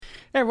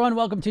Hey everyone,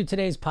 welcome to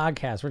today's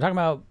podcast. We're talking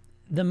about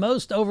the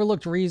most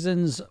overlooked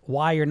reasons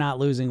why you're not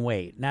losing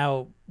weight.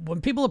 Now,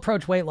 when people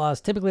approach weight loss,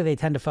 typically they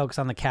tend to focus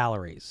on the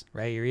calories,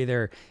 right? You're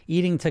either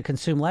eating to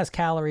consume less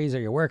calories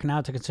or you're working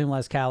out to consume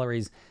less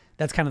calories.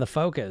 That's kind of the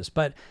focus.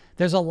 But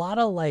there's a lot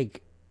of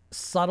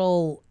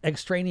subtle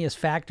extraneous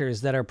factors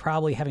that are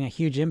probably having a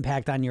huge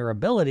impact on your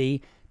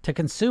ability to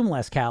consume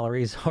less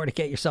calories or to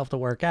get yourself to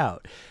work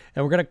out.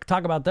 And we're going to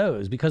talk about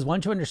those because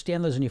once you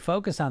understand those and you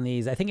focus on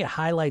these, I think it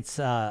highlights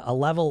a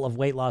level of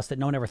weight loss that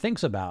no one ever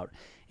thinks about.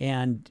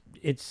 And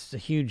it's a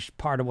huge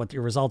part of what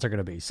your results are going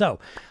to be. So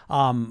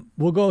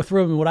we'll go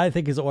through them in what I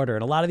think is order.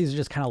 And a lot of these are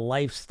just kind of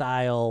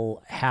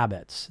lifestyle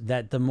habits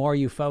that the more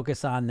you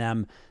focus on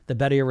them, the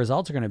better your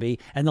results are going to be.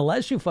 And the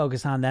less you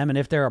focus on them, and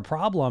if they're a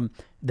problem,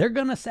 they're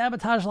going to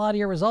sabotage a lot of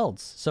your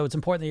results. So it's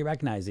important that you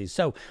recognize these.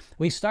 So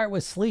we start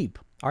with sleep.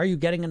 Are you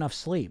getting enough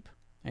sleep?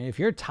 And if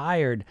you're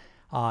tired,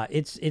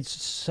 it's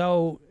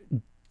so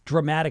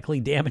dramatically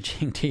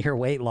damaging to your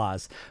weight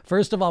loss.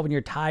 First of all, when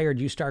you're tired,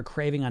 you start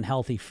craving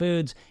unhealthy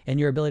foods and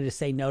your ability to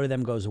say no to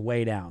them goes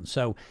way down.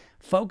 So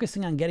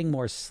focusing on getting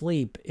more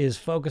sleep is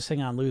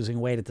focusing on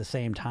losing weight at the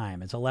same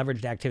time. It's a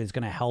leveraged activity that's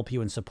going to help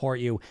you and support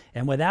you.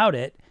 And without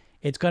it,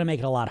 it's going to make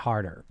it a lot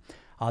harder.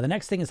 The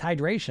next thing is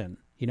hydration.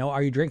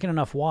 Are you drinking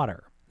enough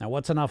water? Now,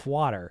 what's enough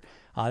water?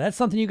 That's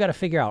something you got to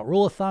figure out.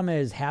 Rule of thumb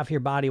is half your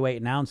body weight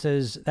in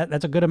ounces.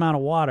 That's a good amount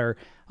of water.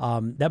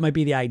 That might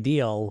be the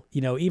ideal.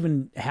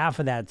 Even half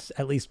of that's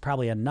at least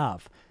probably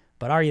enough.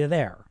 But are you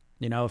there?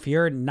 If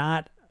you're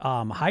not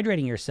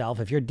hydrating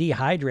yourself, if you're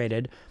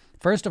dehydrated,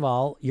 first of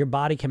all, your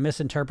body can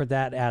misinterpret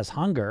that as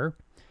hunger.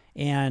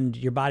 And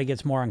your body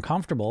gets more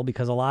uncomfortable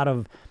because a lot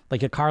of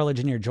your cartilage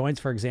in your joints,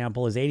 for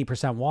example, is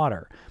 80%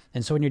 water.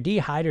 And so when you're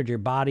dehydrated, your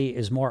body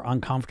is more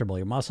uncomfortable.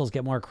 Your muscles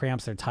get more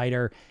cramps, they're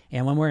tighter.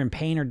 And when we're in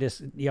pain or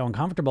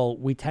uncomfortable,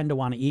 we tend to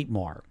want to eat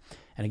more.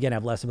 And again,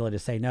 have less ability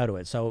to say no to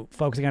it. So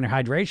focusing on your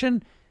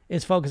hydration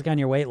is focusing on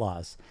your weight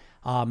loss.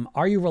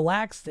 Are you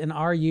relaxed and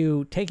are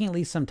you taking at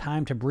least some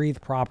time to breathe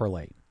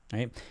properly?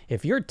 Right?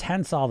 If you're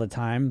tense all the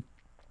time,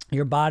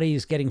 your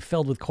body's getting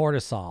filled with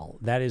cortisol.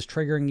 That is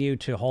triggering you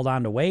to hold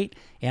on to weight.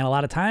 And a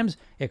lot of times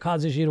it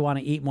causes you to want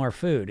to eat more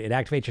food. It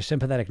activates your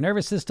sympathetic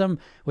nervous system,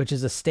 which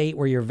is a state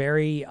where you're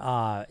very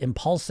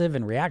impulsive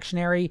and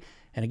reactionary.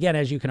 And again,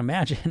 as you can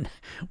imagine,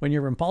 when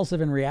you're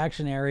impulsive and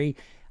reactionary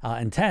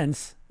and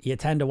tense, you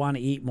tend to want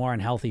to eat more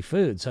unhealthy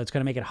food. So it's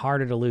going to make it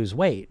harder to lose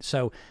weight.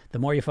 So the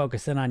more you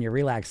focus in on your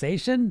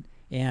relaxation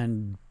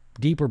and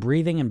deeper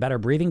breathing and better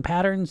breathing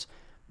patterns,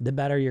 the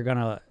better you're going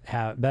to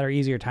have,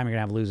 easier time you're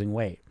going to have losing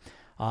weight.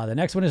 The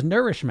next one is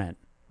nourishment,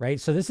 right?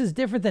 So this is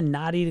different than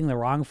not eating the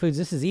wrong foods.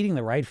 This is eating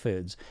the right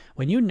foods.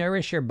 When you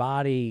nourish your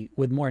body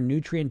with more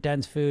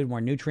nutrient-dense food,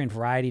 more nutrient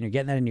variety, and you're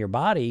getting that into your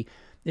body,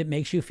 it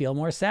makes you feel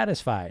more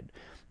satisfied.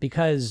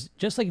 Because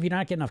just like if you're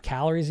not getting enough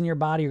calories in your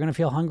body, you're going to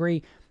feel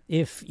hungry.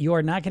 If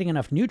you're not getting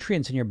enough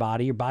nutrients in your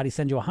body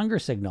sends you a hunger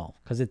signal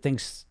because it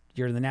thinks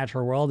you're in the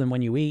natural world, and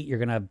when you eat, you're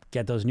going to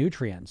get those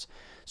nutrients.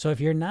 So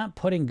if you're not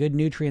putting good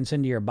nutrients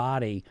into your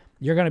body,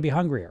 you're going to be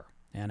hungrier.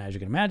 And as you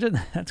can imagine,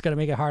 that's going to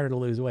make it harder to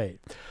lose weight.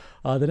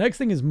 The next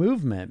thing is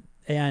movement.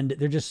 And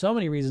there's just so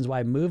many reasons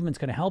why movement's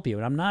going to help you.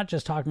 And I'm not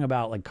just talking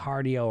about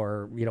cardio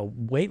or,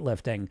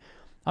 weightlifting.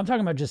 I'm talking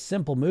about just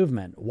simple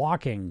movement,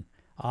 walking,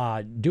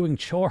 doing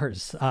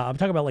chores. I'm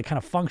talking about kind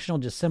of functional,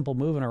 just simple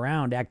moving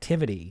around,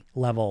 activity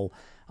level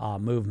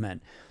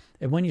movement.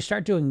 And when you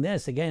start doing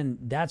this, again,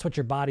 that's what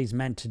your body's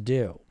meant to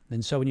do.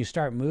 And so when you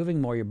start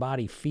moving more, your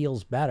body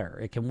feels better.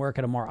 It can work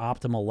at a more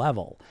optimal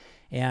level.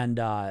 And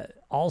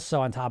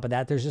also on top of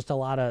that, there's just a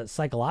lot of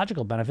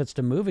psychological benefits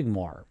to moving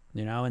more,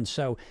 and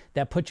so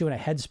that puts you in a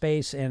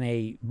headspace and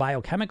a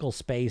biochemical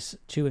space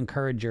to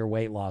encourage your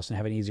weight loss and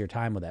have an easier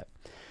time with it.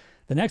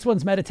 The next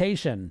one's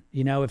meditation.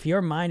 If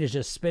your mind is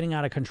just spinning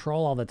out of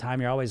control all the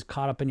time, you're always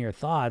caught up in your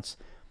thoughts,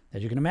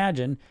 as you can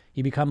imagine,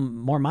 you become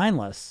more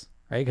mindless,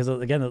 right? Because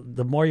again,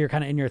 the more you're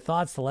kind of in your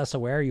thoughts, the less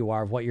aware you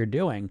are of what you're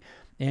doing.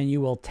 And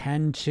you will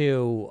tend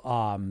to,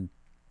 kind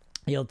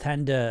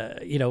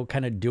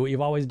of do what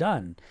you've always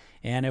done.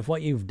 And if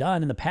what you've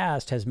done in the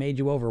past has made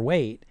you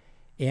overweight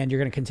and you're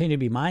going to continue to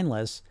be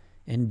mindless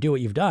and do what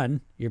you've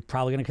done, you're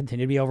probably going to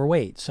continue to be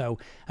overweight. So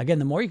again,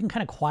 the more you can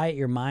kind of quiet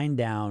your mind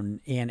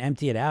down and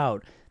empty it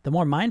out, the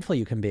more mindful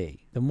you can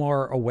be, the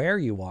more aware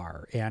you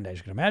are. And as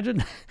you can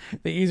imagine,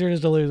 the easier it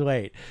is to lose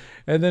weight.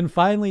 And then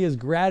finally is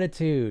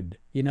gratitude.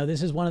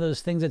 This is one of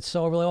those things that's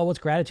so overly, what's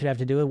gratitude have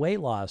to do with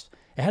weight loss?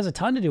 It has a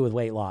ton to do with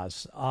weight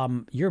loss.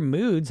 Your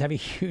moods have a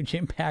huge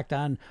impact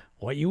on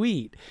what you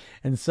eat.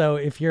 And so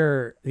if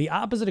you're the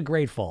opposite of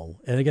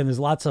grateful, and again, there's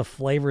lots of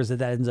flavors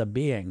that ends up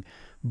being,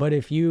 but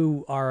if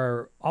you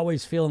are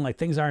always feeling like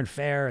things aren't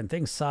fair and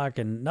things suck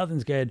and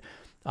nothing's good,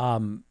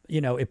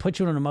 it puts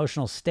you in an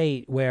emotional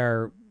state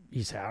where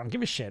you say, I don't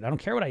give a shit. I don't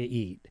care what I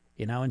eat.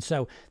 And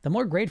so the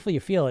more grateful you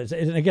feel,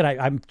 and again,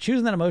 I'm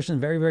choosing that emotion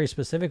very, very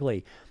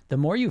specifically. The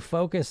more you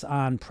focus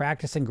on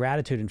practicing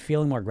gratitude and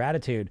feeling more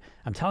gratitude,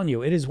 I'm telling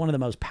you, it is one of the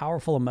most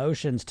powerful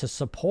emotions to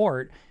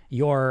support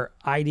your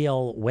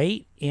ideal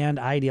weight and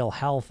ideal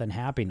health and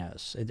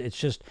happiness. It's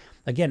just,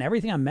 again,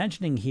 everything I'm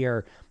mentioning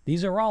here,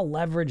 these are all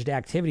leveraged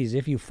activities.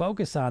 If you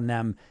focus on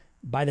them,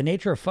 by the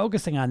nature of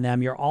focusing on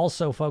them, you're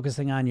also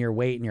focusing on your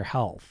weight and your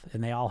health,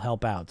 and they all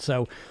help out.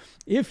 So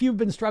if you've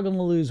been struggling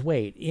to lose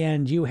weight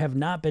and you have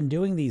not been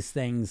doing these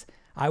things,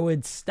 I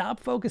would stop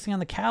focusing on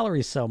the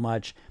calories so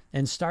much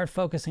and start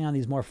focusing on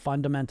these more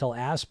fundamental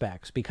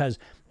aspects, because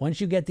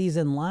once you get these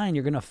in line,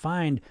 you're going to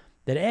find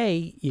that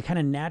A, you kind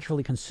of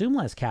naturally consume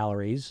less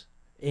calories,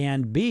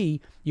 and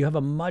B, you have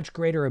a much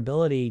greater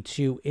ability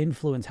to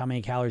influence how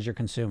many calories you're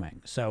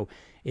consuming. So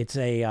it's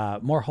a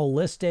more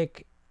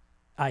holistic,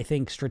 I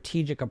think,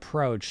 strategic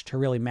approach to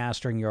really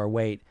mastering your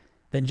weight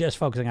than just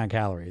focusing on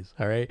calories.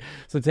 All right.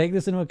 So take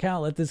this into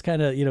account. Let this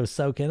kind of,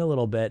 soak in a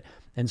little bit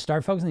and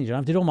start focusing. You don't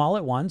have to do them all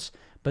at once,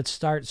 but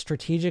start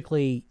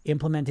strategically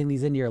implementing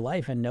these into your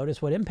life and notice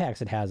what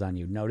impacts it has on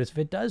you. Notice if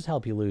it does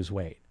help you lose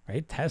weight,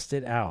 right? Test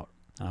it out.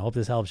 I hope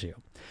this helps you.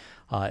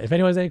 If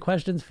anyone has any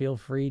questions, feel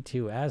free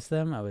to ask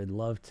them. I would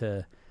love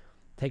to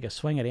take a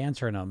swing at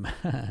answering them.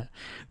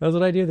 That's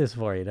what I do this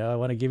for. I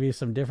want to give you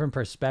some different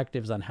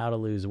perspectives on how to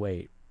lose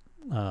weight.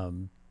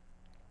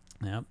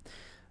 Yeah.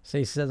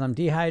 Stacey says, I'm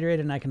dehydrated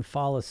and I can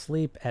fall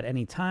asleep at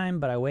any time,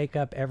 but I wake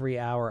up every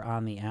hour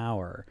on the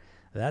hour.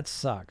 That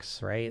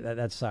sucks, right?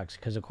 That sucks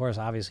because, of course,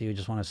 obviously you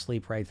just want to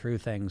sleep right through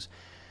things.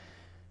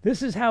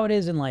 This is how it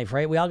is in life,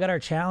 right? We all got our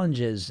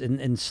challenges,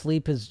 and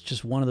sleep is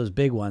just one of those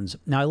big ones.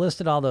 Now, I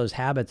listed all those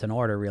habits in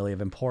order, really,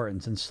 of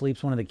importance, and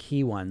sleep's one of the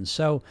key ones.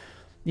 So,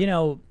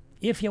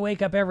 if you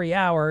wake up every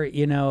hour,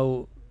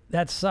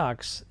 that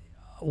sucks.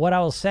 What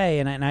I will say,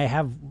 and I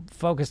have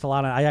focused a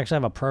lot on, I actually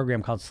have a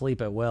program called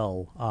Sleep at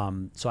Will.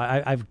 So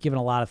I've given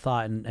a lot of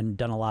thought and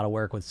done a lot of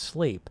work with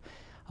sleep.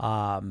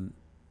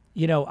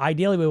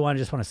 Ideally we want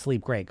to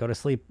sleep great, go to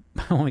sleep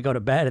when we go to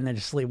bed and then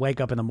just wake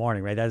up in the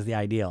morning, right? That's the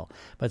ideal.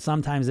 But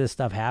sometimes this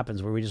stuff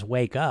happens where we just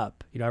wake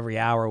up, every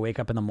hour, wake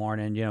up in the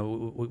morning,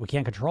 we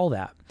can't control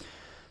that.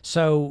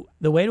 So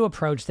the way to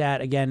approach that,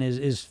 again,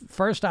 is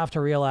first off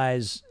to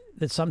realize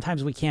that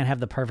sometimes we can't have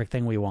the perfect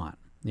thing we want.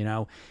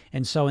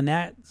 And so in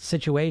that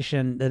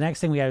situation, the next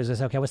thing we got to do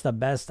is okay, what's the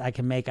best I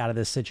can make out of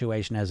this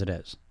situation as it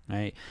is,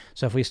 right?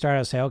 So if we start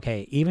to say,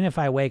 okay, even if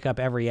I wake up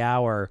every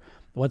hour,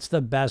 what's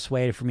the best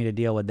way for me to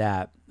deal with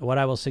that? What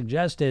I will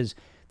suggest is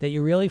that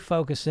you really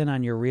focus in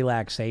on your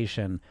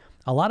relaxation.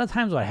 A lot of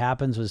times what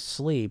happens with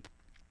sleep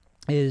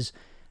is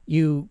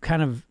you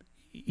kind of,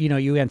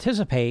 you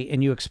anticipate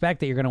and you expect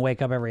that you're going to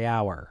wake up every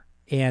hour.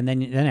 And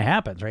then it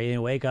happens, right? You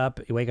wake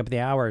up the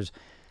hours.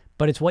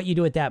 But it's what you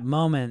do at that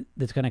moment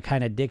that's going to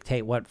kind of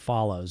dictate what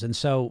follows. And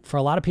so for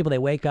a lot of people, they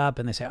wake up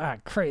and they say,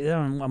 crazy,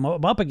 I'm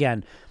up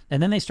again.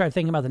 And then they start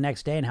thinking about the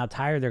next day and how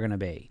tired they're going to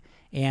be.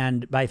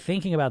 And by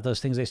thinking about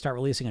those things, they start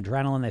releasing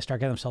adrenaline. They start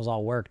getting themselves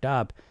all worked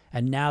up.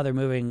 And now they're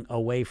moving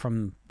away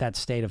from that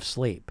state of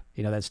sleep,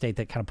 that state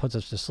that kind of puts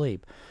us to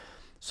sleep.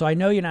 So I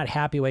know you're not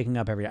happy waking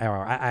up every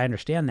hour. I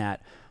understand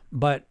that.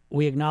 But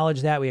we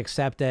acknowledge that, we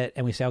accept it,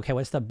 and we say, okay,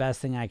 what's the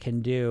best thing I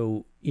can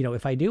do,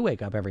 if I do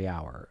wake up every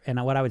hour?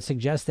 And what I would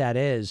suggest that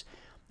is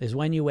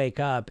when you wake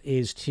up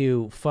is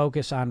to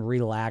focus on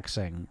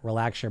relaxing.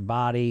 Relax your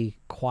body,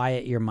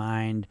 quiet your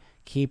mind,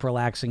 keep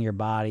relaxing your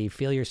body,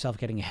 feel yourself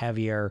getting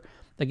heavier.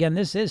 Again,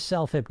 this is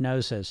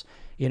self-hypnosis.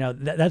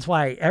 That's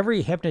why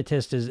every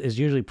hypnotist is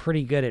usually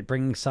pretty good at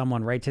bringing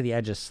someone right to the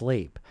edge of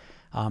sleep.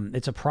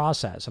 It's a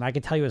process. And I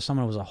can tell you as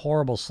someone who was a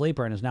horrible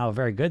sleeper and is now a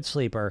very good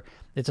sleeper,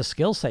 it's a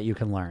skill set you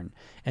can learn.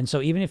 And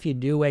so even if you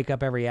do wake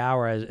up every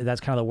hour,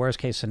 that's kind of the worst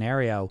case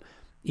scenario,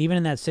 even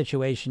in that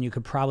situation, you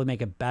could probably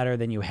make it better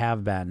than you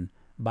have been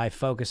by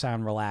focus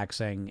on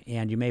relaxing.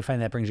 And you may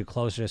find that brings you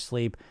closer to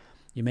sleep.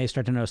 You may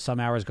start to notice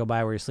some hours go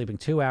by where you're sleeping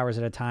 2 hours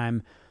at a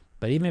time.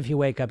 But even if you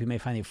wake up, you may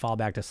find you fall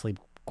back to sleep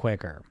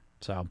quicker.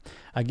 So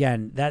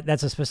again,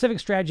 that's a specific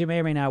strategy, may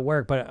or may not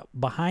work, but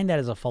behind that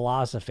is a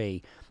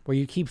philosophy where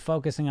you keep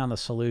focusing on the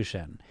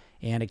solution.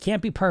 And it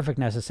can't be perfect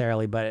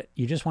necessarily, but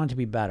you just want it to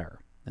be better.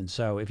 And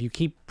so if you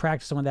keep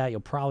practicing with that, you'll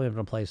probably have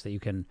a place that you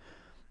can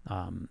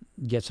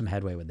get some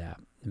headway with that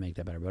and make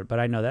that better. But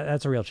I know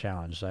that's a real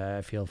challenge. So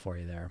I feel for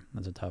you there.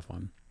 That's a tough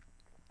one.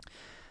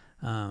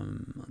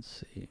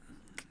 Let's see.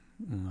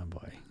 Oh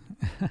boy.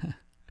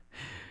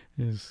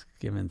 Just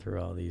skimming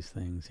through all these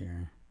things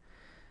here.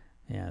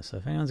 Yeah, so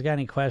if anyone's got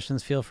any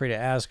questions, feel free to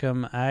ask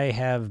them. I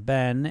have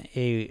been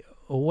a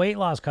weight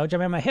loss coach.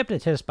 I'm a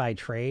hypnotist by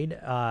trade,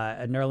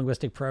 a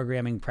neurolinguistic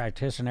programming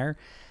practitioner.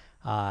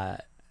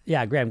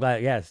 Yeah, great. I'm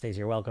glad. Yeah, Stacey,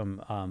 you're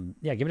welcome.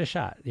 Yeah, give it a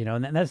shot.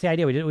 And that's the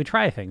idea. We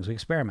try things. We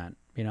experiment.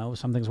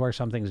 Some things work,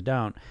 some things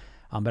don't.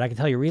 But I can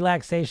tell you,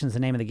 relaxation is the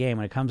name of the game.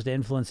 When it comes to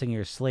influencing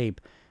your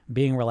sleep,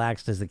 being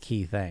relaxed is the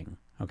key thing.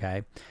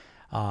 Okay.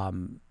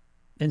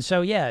 And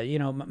so, yeah,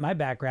 my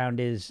background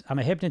is I'm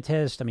a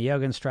hypnotist, I'm a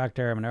yoga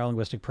instructor, I'm a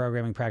neurolinguistic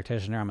programming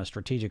practitioner, I'm a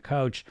strategic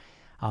coach.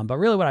 But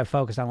really what I've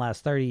focused on the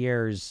last 30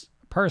 years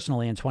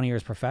personally and 20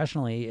 years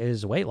professionally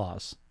is weight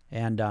loss,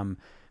 and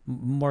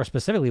more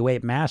specifically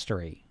weight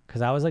mastery,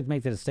 because I always like to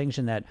make the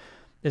distinction that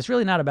it's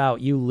really not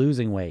about you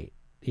losing weight.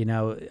 You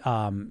know,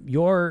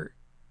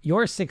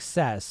 your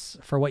success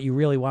for what you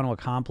really want to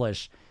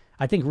accomplish,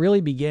 I think, really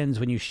begins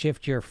when you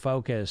shift your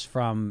focus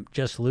from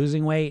just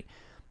losing weight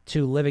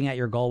to living at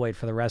your goal weight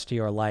for the rest of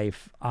your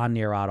life on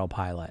near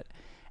autopilot.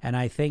 And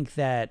I think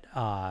that,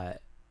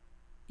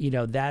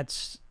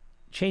 that's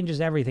changes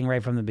everything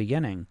right from the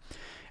beginning.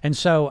 And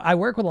so I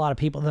work with a lot of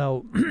people,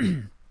 though.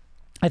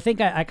 I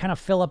think I kind of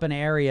fill up an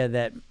area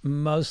that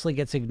mostly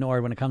gets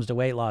ignored when it comes to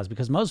weight loss,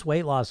 because most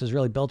weight loss is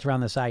really built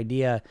around this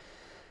idea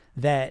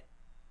that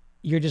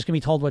you're just going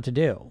to be told what to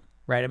do,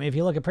 right? I mean, if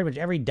you look at pretty much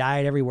every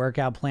diet, every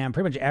workout plan,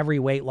 pretty much every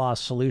weight loss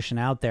solution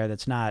out there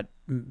that's not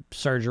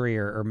surgery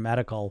or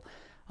medical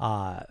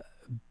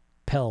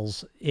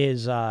pills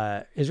is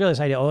really this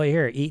idea, oh,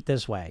 here, eat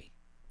this way,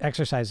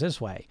 exercise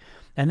this way.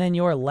 And then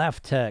you're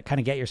left to kind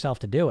of get yourself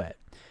to do it,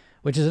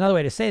 which is another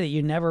way to say that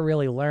you never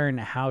really learn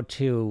how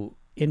to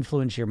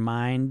influence your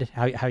mind,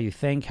 how you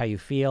think, how you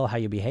feel, how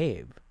you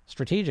behave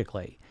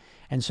strategically.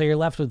 And so you're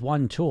left with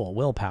one tool,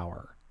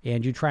 willpower.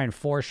 And you try and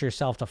force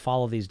yourself to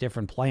follow these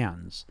different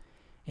plans.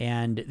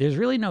 And there's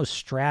really no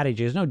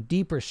strategy. There's no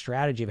deeper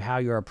strategy of how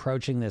you're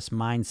approaching this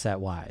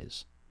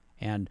mindset-wise.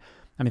 And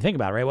I mean, think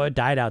about it, right? What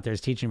diet out there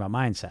is teaching about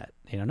mindset?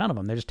 None of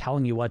them. They're just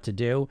telling you what to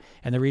do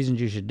and the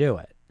reasons you should do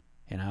it,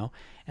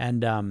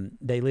 And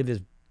they leave this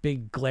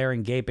big,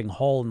 glaring, gaping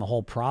hole in the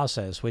whole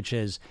process, which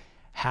is,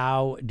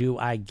 how do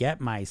I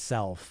get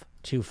myself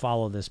to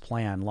follow this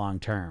plan long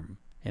term?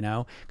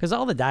 Because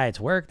all the diets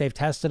work. They've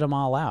tested them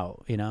all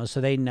out, so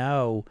they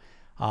know,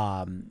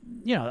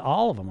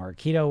 all of them work.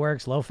 Keto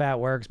works, low fat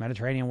works,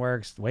 Mediterranean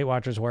works, Weight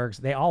Watchers works.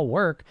 They all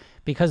work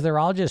because they're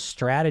all just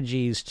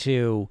strategies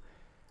to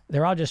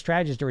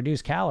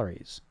reduce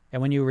calories.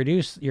 And when you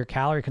reduce your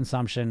calorie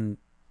consumption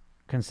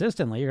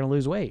consistently, you're going to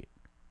lose weight.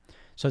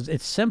 So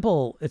it's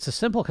simple. It's a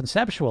simple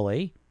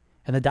conceptually,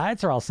 and the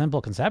diets are all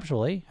simple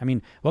conceptually. I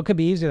mean, what could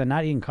be easier than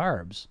not eating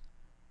carbs?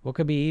 What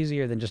could be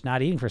easier than just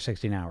not eating for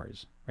 16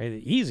 hours?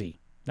 Right?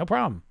 Easy, no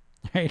problem.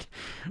 Right?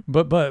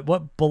 But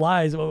what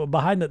belies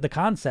behind the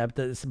concept,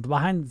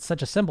 behind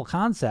such a simple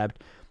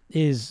concept,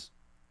 is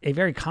a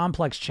very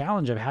complex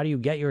challenge of how do you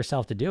get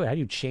yourself to do it? How do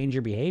you change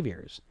your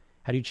behaviors?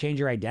 How do you change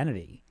your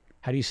identity?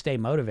 How do you stay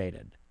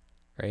motivated?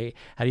 Right?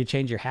 How do you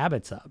change your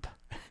habits up?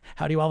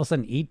 How do you all of a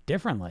sudden eat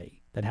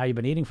differently than how you've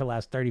been eating for the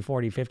last 30,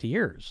 40, 50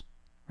 years?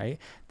 Right?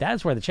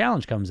 That's where the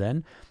challenge comes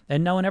in,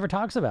 and no one ever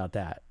talks about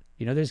that.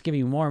 They're just giving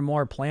you more and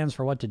more plans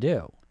for what to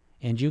do.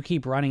 And you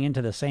keep running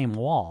into the same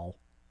wall,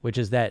 which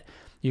is that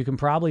you can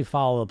probably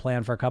follow the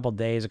plan for a couple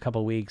days, a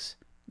couple weeks,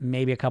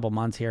 maybe a couple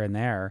months here and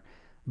there.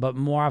 But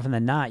more often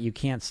than not, you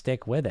can't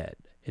stick with it.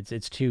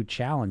 It's too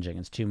challenging.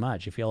 It's too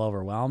much. You feel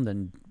overwhelmed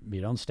and you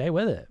don't stay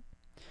with it.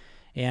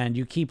 And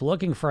you keep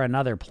looking for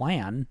another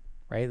plan,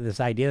 right? This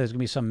idea there's going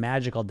to be some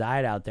magical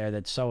diet out there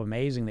that's so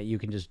amazing that you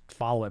can just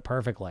follow it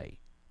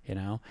perfectly,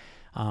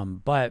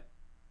 But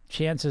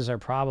chances are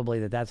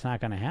probably that that's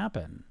not going to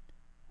happen,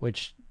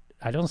 which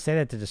I don't say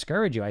that to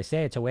discourage you. I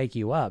say it to wake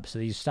you up so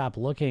that you stop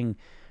looking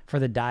for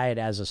the diet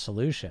as a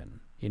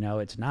solution.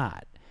 It's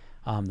not.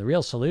 The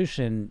real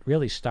solution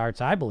really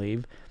starts, I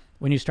believe,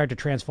 when you start to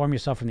transform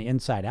yourself from the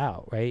inside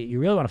out, right? You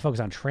really want to focus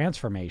on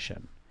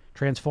transformation,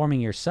 transforming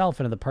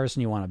yourself into the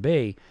person you want to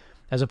be,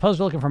 as opposed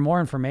to looking for more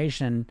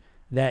information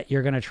that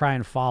you're going to try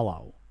and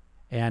follow.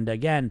 And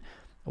again,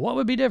 what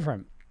would be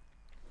different?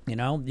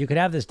 You could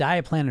have this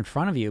diet plan in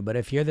front of you, but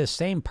if you're the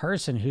same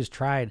person who's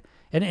tried,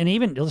 and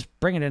even let's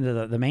bring it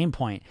into the main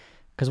point,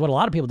 because what a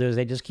lot of people do is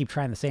they just keep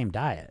trying the same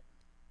diet,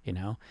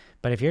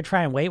 But if you're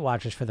trying Weight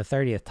Watchers for the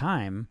 30th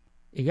time,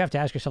 you have to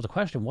ask yourself the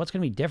question, what's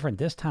going to be different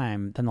this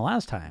time than the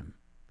last time?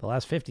 The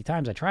last 50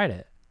 times I tried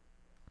it.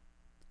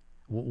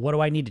 What do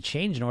I need to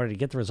change in order to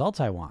get the results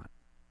I want?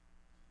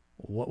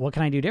 What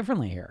can I do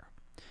differently here?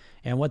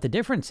 And what the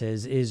difference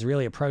is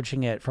really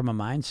approaching it from a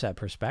mindset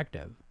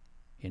perspective.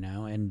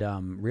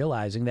 And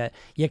realizing that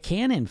you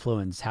can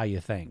influence how you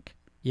think.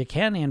 You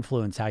can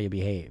influence how you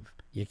behave.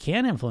 You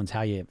can influence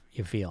how you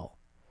feel.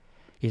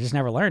 You just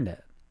never learned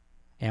it.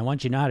 And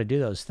once you know how to do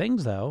those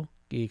things, though,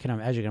 as you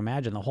can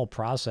imagine, the whole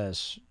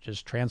process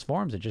just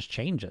transforms. It just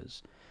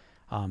changes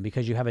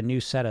because you have a new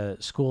set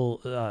of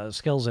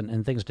skills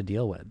and things to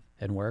deal with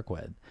and work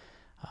with.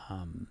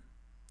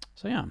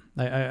 So yeah,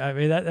 I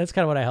mean that's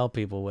kind of what I help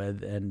people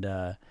with,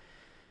 and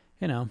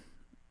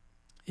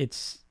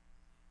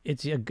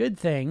it's a good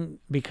thing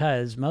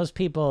because most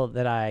people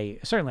that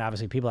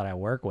obviously people that I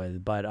work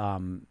with, but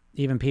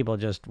even people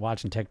just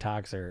watching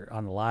TikToks or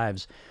on the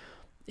lives,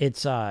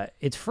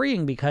 it's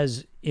freeing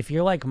because if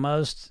you're like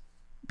most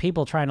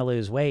people trying to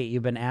lose weight,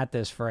 you've been at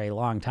this for a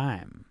long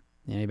time.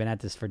 You've been at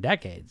this for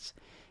decades,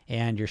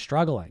 and you're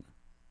struggling.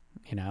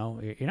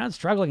 You're not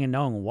struggling in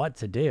knowing what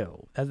to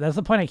do. That's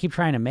the point I keep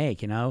trying to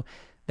make.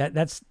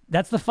 That's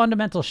the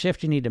fundamental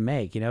shift you need to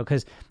make.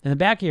 Because in the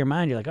back of your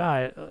mind, you're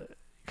like,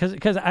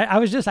 because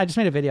I just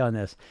made a video on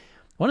this.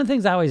 One of the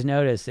things I always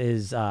notice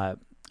is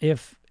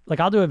if like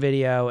I'll do a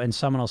video and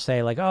someone will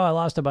say like, oh, I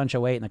lost a bunch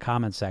of weight in the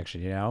comments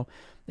section, and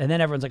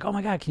then everyone's like, oh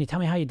my God, can you tell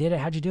me how you did it?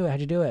 How'd you do it?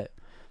 How'd you do it?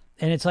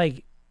 And it's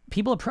like,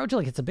 people approach it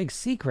like it's a big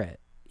secret.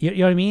 You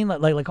know what I mean?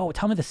 Like, oh,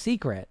 tell me the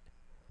secret.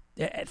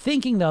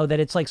 Thinking though that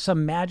it's like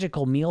some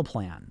magical meal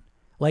plan.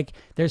 Like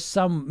there's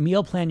some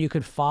meal plan you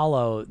could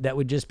follow that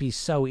would just be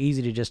so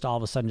easy to just all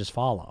of a sudden just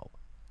follow,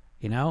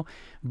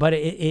 But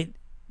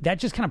that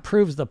just kind of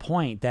proves the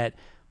point that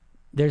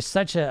there's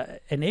such an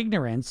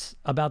ignorance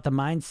about the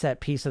mindset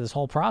piece of this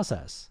whole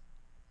process.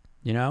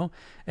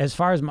 As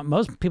far as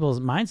most people's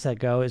mindset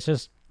go, it's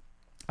just,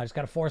 I just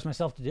got to force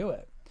myself to do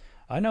it.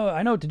 I know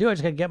what to do. I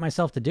just got to get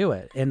myself to do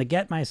it. And to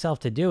get myself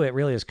to do it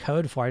really is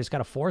code for, I just got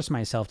to force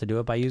myself to do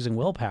it by using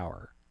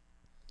willpower.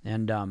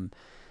 And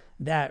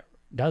it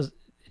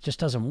just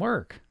doesn't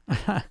work.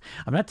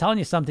 I'm not telling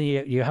you something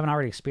you haven't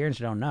already experienced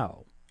or don't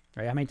know.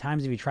 Right? How many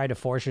times have you tried to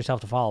force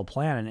yourself to follow a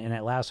plan and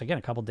it lasts, again,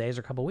 a couple days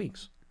or a couple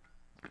weeks?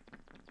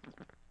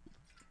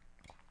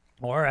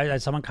 Or I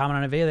had someone comment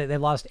on a video that they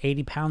lost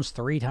 80 pounds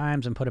 3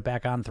 times and put it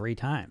back on 3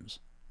 times.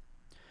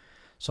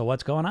 So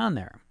what's going on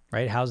there,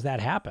 right? How's that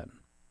happen,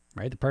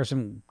 right? The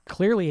person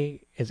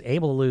clearly is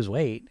able to lose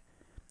weight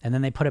and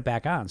then they put it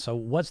back on. So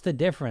what's the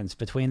difference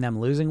between them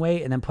losing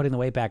weight and then putting the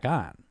weight back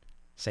on?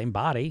 Same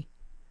body,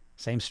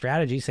 same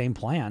strategy, same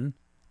plan.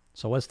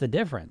 So what's the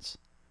difference?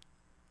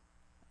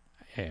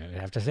 I'd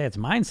have to say it's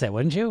mindset,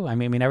 wouldn't you? I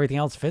mean, everything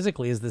else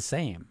physically is the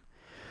same.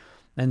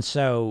 And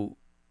so,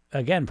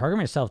 again,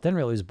 Program Yourself Thin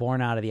really was born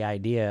out of the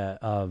idea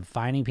of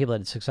finding people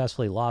that had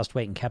successfully lost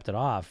weight and kept it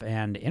off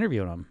and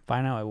interviewing them,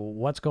 find out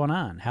what's going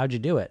on. How'd you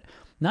do it?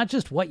 Not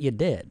just what you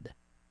did.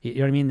 You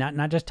know what I mean?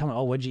 Not just tell me,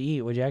 oh, what'd you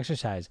eat? What'd you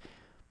exercise?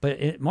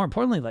 But more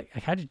importantly, like,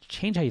 how'd you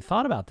change how you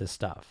thought about this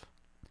stuff?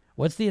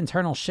 What's the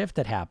internal shift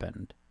that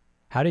happened?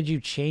 How did you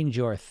change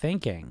your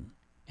thinking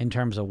in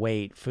terms of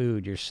weight,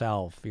 food,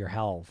 yourself, your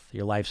health,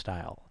 your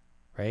lifestyle,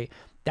 right?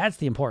 That's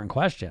the important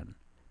question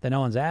that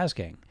no one's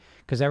asking,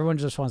 because everyone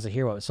just wants to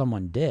hear what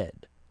someone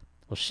did.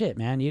 Well, shit,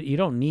 man, you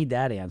don't need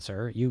that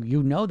answer.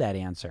 You know that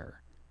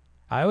answer.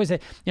 I always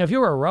say, if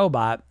you were a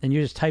robot and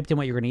you just typed in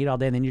what you're going to eat all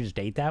day and then you just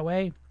ate that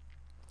way,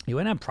 you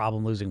wouldn't have a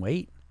problem losing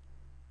weight,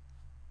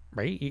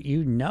 right?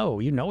 You know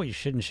what you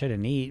should and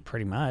shouldn't eat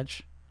pretty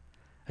much.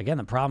 Again,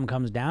 the problem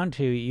comes down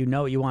to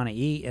what you want to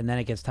eat, and then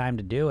it gets time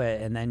to do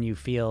it, and then you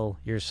feel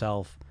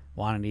yourself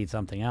wanting to eat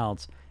something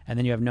else, and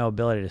then you have no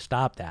ability to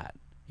stop that,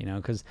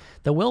 because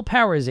the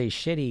willpower is a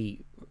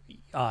shitty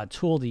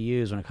tool to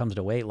use when it comes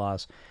to weight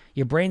loss.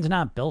 Your brain's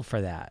not built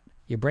for that.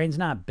 Your brain's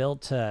not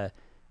built to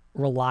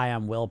rely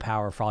on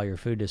willpower for all your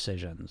food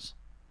decisions.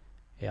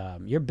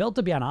 You're built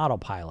to be on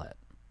autopilot.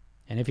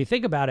 And if you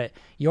think about it,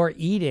 your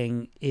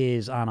eating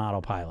is on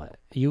autopilot.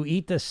 You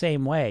eat the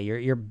same way.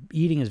 Your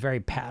eating is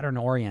very pattern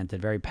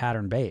oriented, very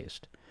pattern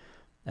based.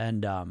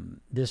 And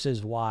this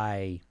is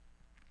why,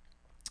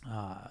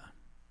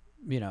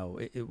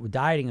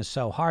 dieting is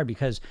so hard,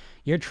 because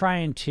you're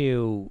trying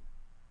to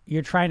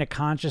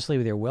consciously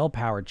with your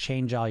willpower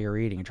change all your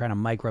eating. You're trying to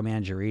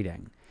micromanage your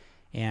eating,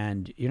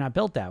 and you're not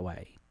built that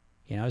way.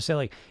 So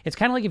like, it's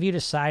kind of like if you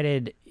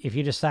decided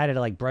to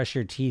like brush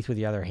your teeth with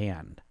the other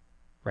hand.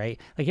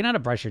 Right? Like, you're not to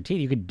brush your teeth.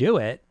 You could do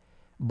it,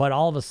 but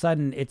all of a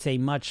sudden it's a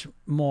much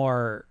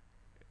more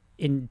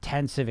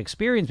intensive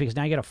experience, because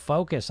now you got to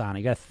focus on it.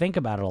 You got to think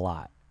about it a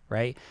lot,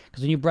 right?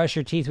 Because when you brush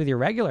your teeth with your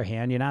regular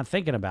hand, you're not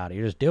thinking about it.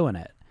 You're just doing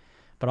it.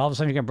 But all of a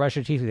sudden you're going to brush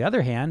your teeth with the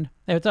other hand.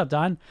 Hey, what's up,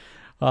 Don?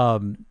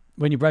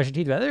 When you brush your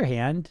teeth with the other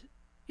hand,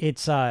 it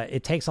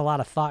takes a lot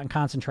of thought and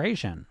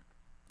concentration,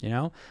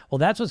 Well,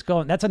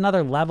 that's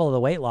another level of the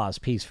weight loss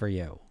piece for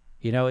you.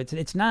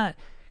 It's not,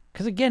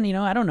 because again,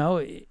 I don't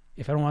know,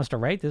 if anyone wants to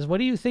write this, what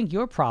do you think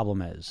your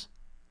problem is?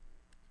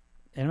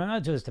 And I'm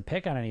not doing this to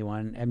pick on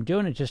anyone. I'm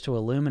doing it just to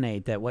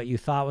illuminate that what you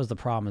thought was the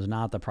problem is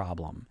not the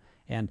problem.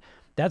 And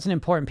that's an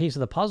important piece of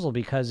the puzzle,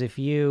 because if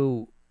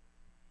you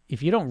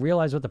don't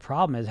realize what the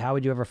problem is, how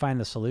would you ever find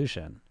the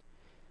solution?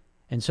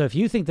 And so if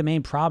you think the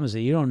main problem is that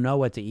you don't know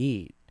what to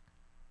eat,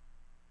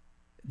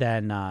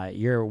 then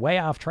you're way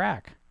off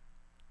track.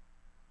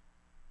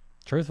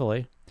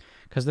 Truthfully.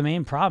 Because the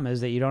main problem is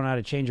that you don't know how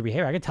to change your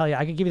behavior.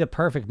 I could give you the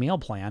perfect meal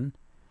plan.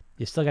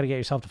 You still got to get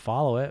yourself to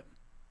follow it.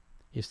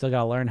 You still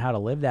got to learn how to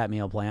live that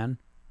meal plan,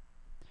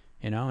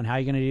 and how are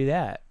you going to do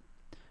that?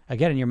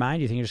 Again, in your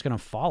mind, you think you're just going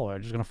to follow it.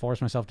 I'm just going to force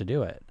myself to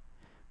do it.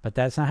 But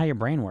that's not how your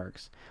brain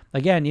works.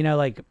 Again,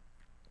 like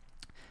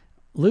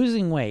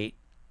losing weight,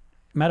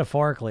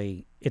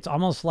 metaphorically, it's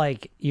almost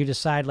like you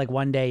decide like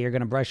one day you're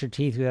going to brush your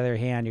teeth with the other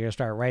hand. You're going to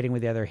start writing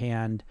with the other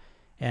hand.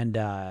 And,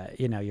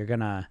 you're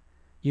going to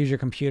use your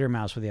computer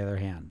mouse with the other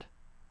hand.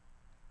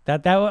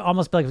 That would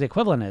almost be like what the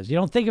equivalent is. You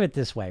don't think of it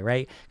this way,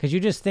 right? Because you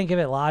just think of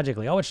it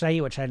logically. Oh, what should I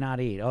eat? What should I not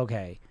eat?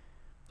 Okay.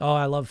 Oh,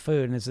 I love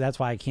food, and that's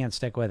why I can't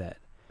stick with it.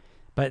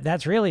 But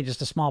that's really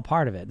just a small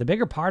part of it. The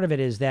bigger part of it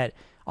is that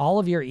all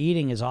of your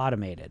eating is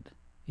automated.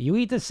 You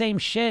eat the same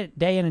shit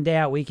day in and day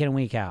out, week in and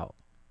week out,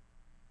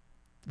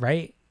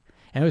 right?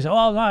 And we say,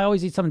 oh, no, I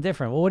always eat something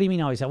different. Well, what do you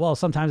mean always? Well,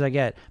 sometimes I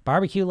get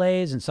barbecue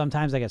lays, and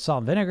sometimes I get salt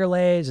and vinegar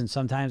lays, and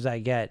sometimes I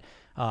get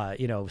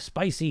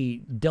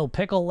spicy dill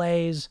pickle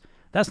Lays.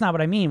 That's not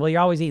what I mean. Well, you're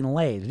always eating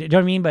Lays. Do you know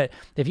what I mean? But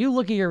if you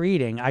look at your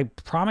eating, I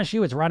promise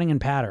you it's running in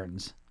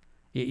patterns.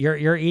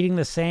 You're eating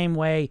the same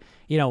way.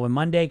 When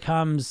Monday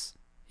comes,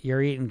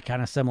 you're eating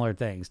kind of similar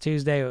things.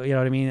 Tuesday, you know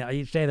what I mean?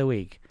 Each day of the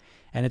week.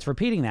 And it's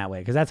repeating that way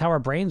because that's how our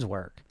brains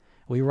work.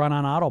 We run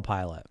on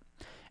autopilot.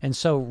 And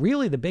so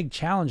really the big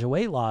challenge of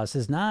weight loss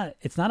it's not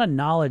a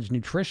knowledge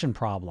nutrition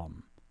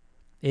problem.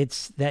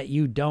 It's that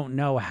you don't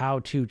know how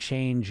to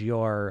change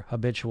your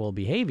habitual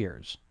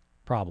behaviors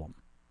problem.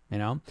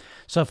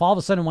 So if all of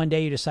a sudden one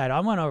day you decide,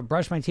 I'm going to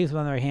brush my teeth with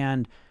my other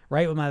hand,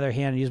 write with my other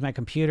hand, and use my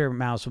computer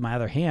mouse with my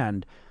other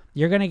hand,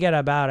 you're going to get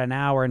about an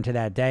hour into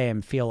that day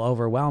and feel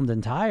overwhelmed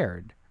and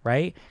tired,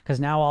 right? Because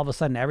now all of a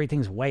sudden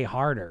everything's way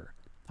harder.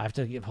 I have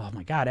to, oh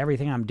my God,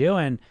 everything I'm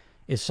doing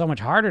is so much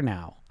harder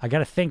now. I got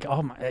to think,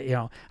 I'm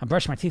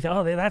brushing my teeth.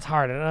 Oh, that's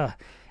hard. Ugh.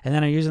 And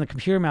then I'm using the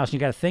computer mouse and you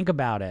got to think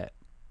about it.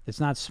 It's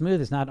not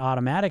smooth. It's not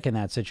automatic in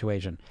that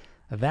situation.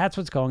 That's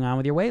what's going on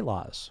with your weight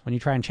loss when you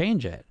try and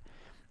change it.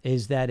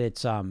 Is that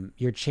it's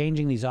you're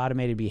changing these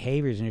automated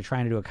behaviors and you're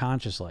trying to do it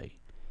consciously.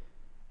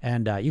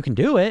 And you can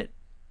do it.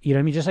 You know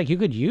what I mean? Just like you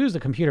could use the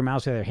computer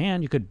mouse with the other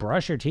hand, you could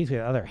brush your teeth with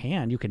the other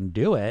hand, you can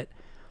do it,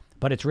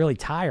 but it's really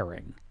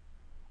tiring.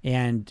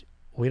 And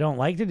we don't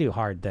like to do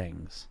hard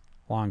things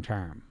long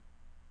term,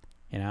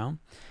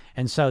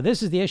 And so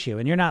this is the issue,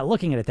 and you're not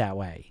looking at it that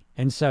way.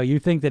 And so you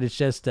think that it's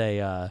just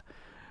a,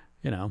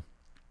 even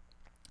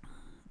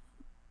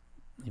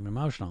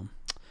emotional.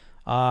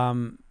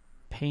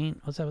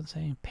 What's that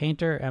say?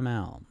 Painter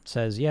ML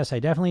says, yes, I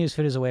definitely use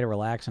food as a way to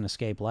relax and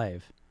escape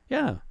life.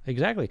 Yeah,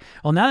 exactly.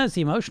 Well, now that's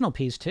the emotional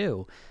piece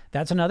too.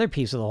 That's another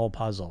piece of the whole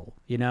puzzle,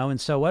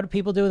 And so what do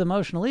people do with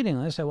emotional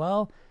eating? They say,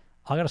 well,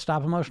 I got to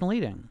stop emotional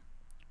eating.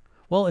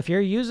 Well, if you're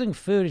using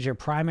food as your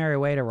primary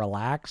way to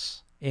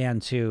relax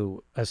and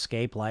to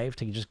escape life,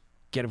 to just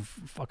get a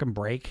fucking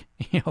break,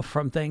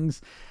 from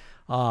things,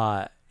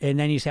 and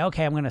then you say,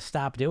 okay, I'm going to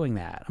stop doing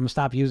that. I'm going to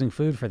stop using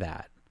food for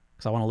that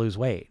because I want to lose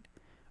weight.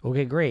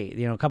 Okay, great.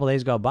 A couple of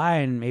days go by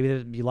and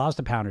maybe you lost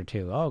a pound or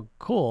two. Oh,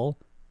 cool.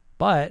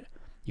 But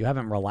you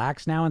haven't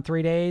relaxed now in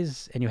 3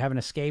 days and you haven't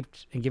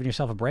escaped and given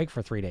yourself a break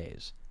for 3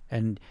 days.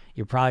 And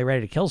you're probably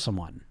ready to kill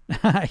someone.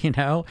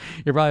 You're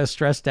probably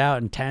stressed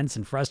out and tense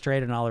and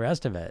frustrated and all the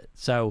rest of it.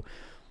 So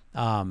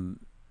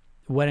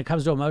when it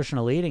comes to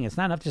emotional eating, it's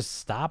not enough to just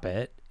stop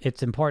it.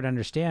 It's important to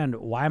understand,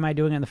 why am I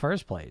doing it in the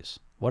first place?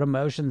 What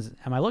emotions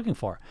am I looking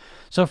for?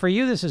 So for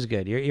you, this is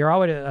good. You're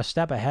always a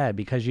step ahead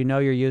because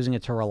you're using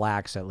it to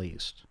relax at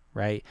least,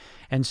 right?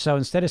 And so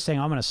instead of saying,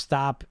 I'm going to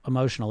stop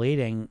emotional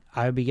eating,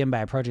 I would begin by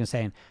approaching and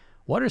saying,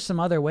 what are some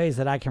other ways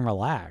that I can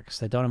relax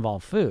that don't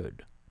involve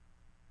food?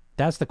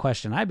 That's the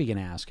question I begin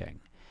asking.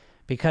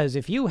 Because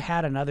if you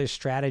had another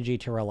strategy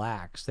to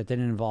relax that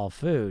didn't involve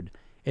food,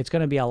 it's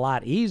going to be a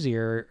lot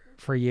easier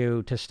for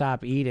you to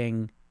stop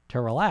eating to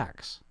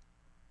relax.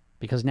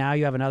 Because now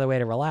you have another way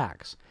to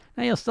relax.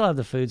 Now, you'll still have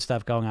the food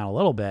stuff going on a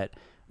little bit,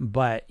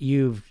 but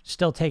you've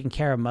still taken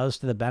care of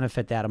most of the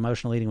benefit that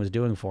emotional eating was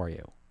doing for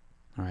you.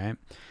 All right?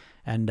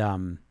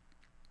 And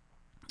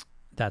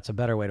that's a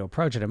better way to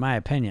approach it, in my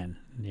opinion.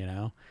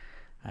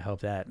 I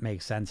hope that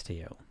makes sense to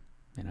you.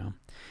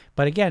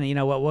 But again,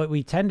 what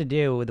we tend to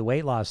do with the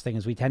weight loss thing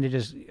is we tend to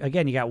just,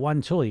 again, you got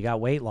one tool, you got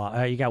weight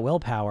loss, you got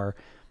willpower,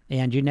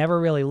 and you never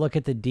really look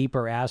at the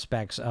deeper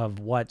aspects of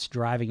what's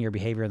driving your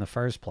behavior in the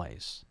first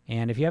place.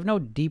 And if you have no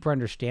deeper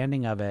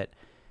understanding of it,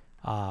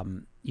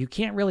 you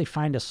can't really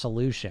find a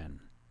solution.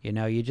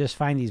 You just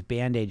find these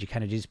Band-Aids you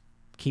kind of just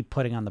keep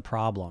putting on the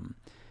problem,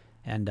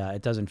 and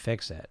it doesn't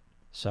fix it.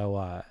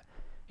 So,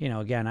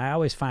 again, I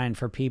always find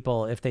for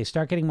people, if they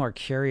start getting more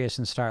curious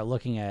and start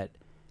looking at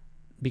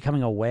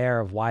becoming aware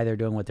of why they're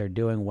doing what they're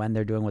doing, when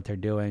they're doing what they're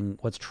doing,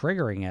 what's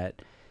triggering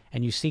it,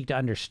 and you seek to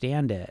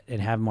understand it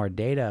and have more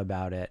data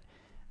about it,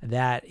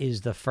 that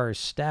is the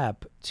first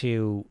step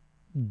to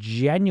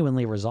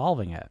genuinely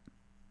resolving it.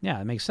 Yeah,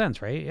 it makes sense,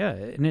 right? Yeah.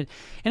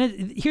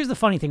 And here's the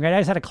funny thing, right? I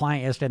just had a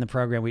client yesterday in the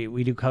program.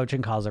 We do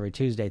coaching calls every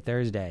Tuesday,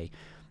 Thursday.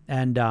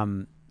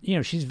 And,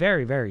 she's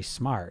very, very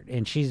smart.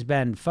 And she's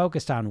been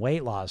focused on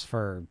weight loss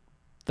for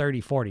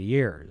 30, 40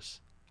 years.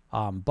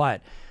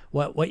 But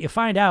what you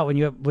find out when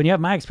you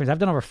have my experience, I've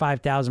done over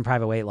 5,000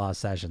 private weight loss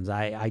sessions.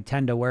 I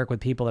tend to work with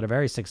people that are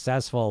very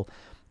successful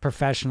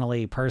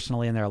professionally,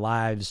 personally in their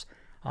lives,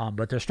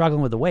 but they're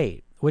struggling with the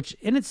weight, which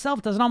in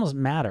itself doesn't almost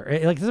matter.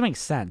 It doesn't make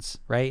sense,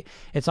 right?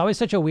 It's always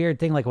such a weird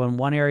thing. Like when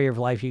one area of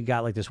life, you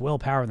got like this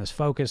willpower and this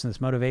focus and this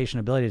motivation,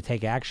 ability to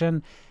take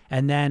action.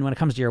 And then when it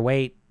comes to your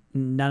weight,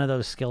 none of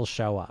those skills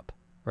show up,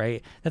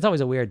 right? That's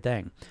always a weird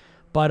thing.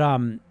 But,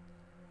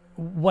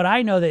 what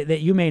I know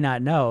that you may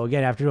not know,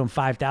 again, after doing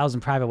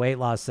 5,000 private weight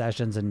loss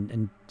sessions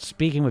and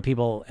speaking with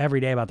people every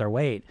day about their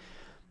weight,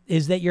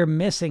 is that you're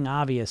missing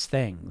obvious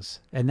things.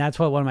 And that's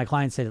what one of my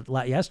clients said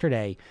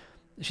yesterday.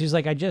 She's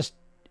like, I just,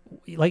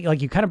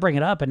 like you kind of bring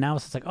it up and now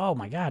it's like, oh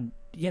my God,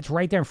 yeah, it's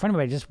right there in front of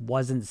me. I just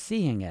wasn't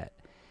seeing it.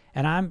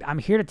 And I'm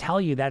here to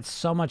tell you that's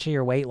so much of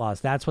your weight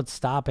loss. That's what's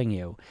stopping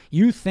you.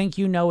 You think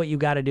you know what you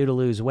got to do to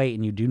lose weight,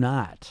 and you do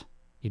not.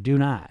 You do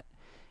not.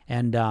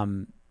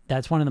 And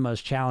that's one of the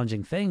most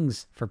challenging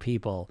things for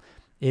people,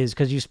 is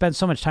because you spend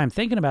so much time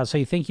thinking about it, so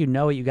you think you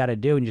know what you got to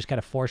do, and you just got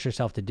to force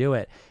yourself to do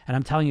it. And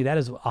I'm telling you, that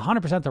is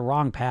 100% the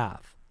wrong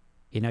path.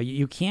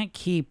 You can't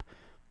keep,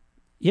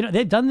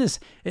 they've done this.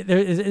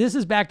 This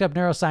is backed up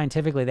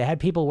neuroscientifically. They had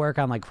people work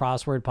on like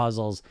crossword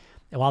puzzles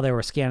while they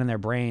were scanning their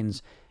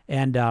brains.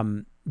 And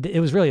it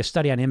was really a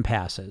study on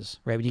impasses,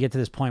 right? When you get to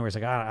this point where it's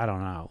like, I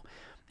don't know.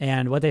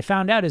 And what they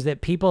found out is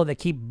that people that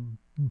keep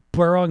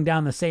burrowing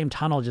down the same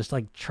tunnel, just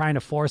like trying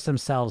to force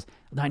themselves,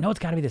 I know it's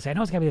got to be this, I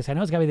know it's got to be this, I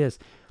know it's got to be this,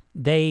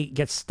 they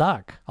get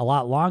stuck a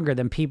lot longer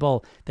than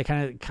people that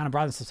kind of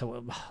brought themselves,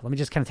 so let me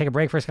just kind of take a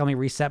break for a second, let me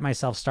reset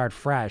myself, start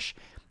fresh.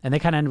 And they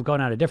kind of end up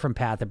going on a different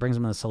path that brings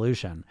them to the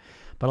solution.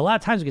 But a lot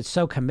of times we get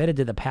so committed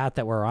to the path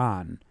that we're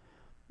on.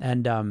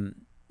 And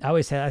I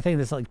always say, I think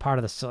this is like part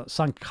of the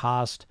sunk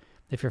cost,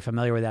 if you're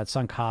familiar with that,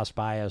 sunk cost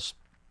bias.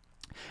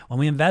 When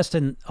we invest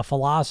in a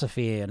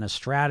philosophy and a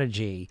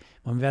strategy,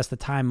 when we invest the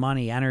time,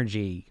 money,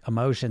 energy,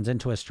 emotions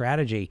into a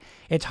strategy,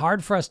 it's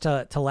hard for us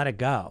to let it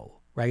go,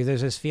 right?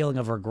 There's this feeling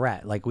of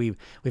regret. Like we've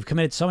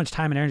committed so much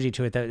time and energy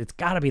to it that it's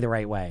got to be the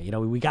right way.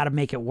 We got to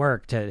make it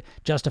work to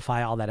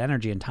justify all that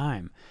energy and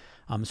time.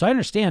 So I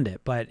understand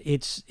it, but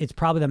it's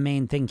probably the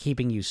main thing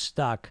keeping you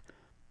stuck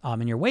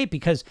in your weight.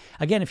 Because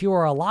again, if you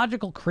were a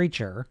logical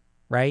creature,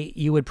 right,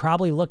 you would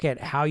probably look at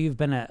how you've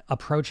been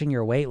approaching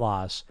your weight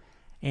loss,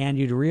 and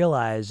you'd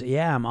realize,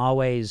 I'm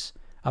always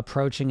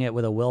approaching it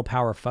with a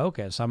willpower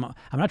focus. I'm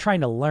not trying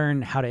to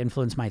learn how to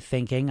influence my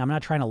thinking. I'm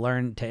not trying to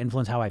learn to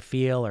influence how I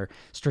feel or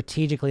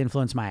strategically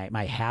influence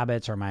my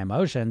habits or my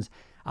emotions.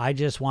 I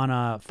just want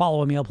to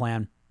follow a meal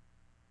plan.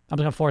 I'm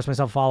just going to force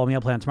myself to follow a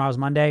meal plan. Tomorrow's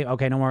Monday.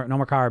 Okay, no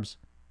more carbs,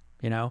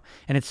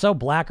 And it's so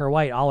black or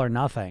white, all or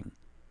nothing.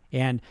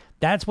 And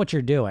that's what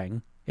you're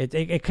doing.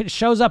 It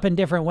shows up in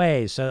different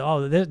ways.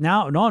 So,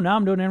 now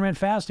I'm doing intermittent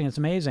fasting. It's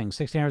amazing,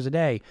 16 hours a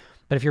day.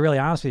 But if you're really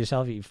honest with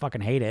yourself, you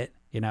fucking hate it.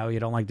 You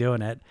don't like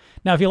doing it.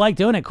 Now, if you like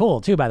doing it,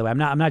 cool too, by the way. I'm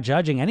not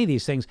judging any of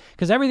these things,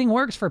 because everything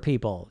works for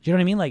people. Do you know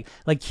what I mean?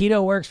 Like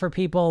keto works for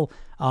people.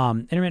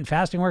 Intermittent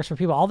fasting works for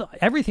people.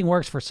 Everything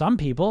works for some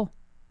people,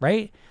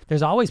 right?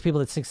 There's always people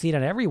that succeed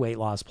on every weight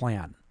loss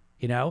plan,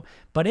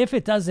 But if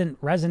it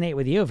doesn't resonate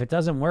with you, if it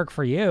doesn't work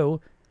for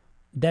you,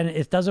 then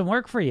it doesn't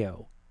work for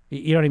you.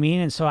 You know what I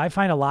mean? And so I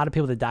find a lot of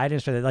people that diet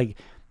industry that like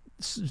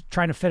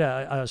trying to fit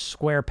a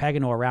square peg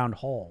into a round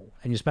hole,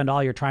 and you spend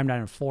all your time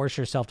trying to force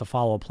yourself to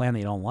follow a plan that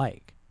you don't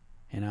like,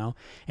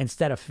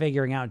 instead of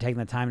figuring out and taking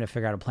the time to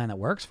figure out a plan that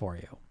works for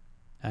you.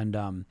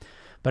 And,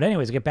 but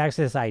anyways, get back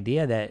to this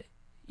idea that,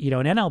 in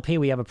NLP,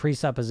 we have a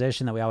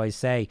presupposition that we always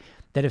say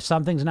that if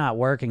something's not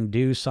working,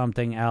 do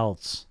something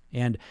else.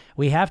 And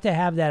we have to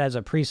have that as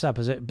a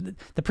presupposition.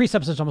 The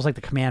presupposition is almost like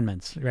the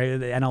commandments, right?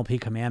 The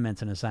NLP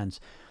commandments in a sense,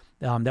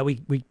 that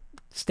we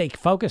stay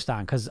focused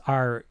on, because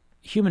our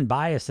human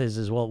biases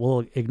is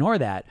we'll ignore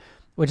that,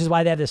 which is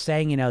why they have this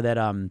saying,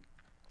 that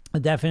the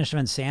definition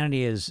of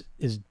insanity is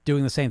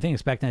doing the same thing,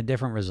 expecting a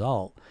different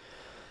result.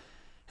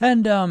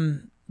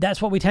 And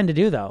that's what we tend to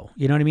do, though.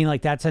 You know what I mean?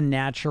 Like that's a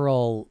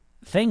natural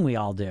thing we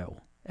all do,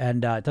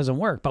 and it doesn't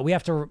work. But we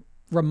have to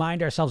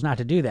remind ourselves not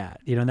to do that.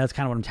 And that's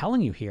kind of what I'm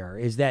telling you here,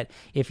 is that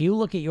if you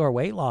look at your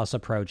weight loss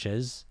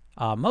approaches,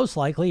 most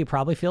likely you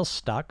probably feel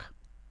stuck.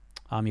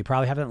 You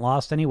probably haven't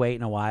lost any weight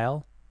in a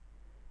while.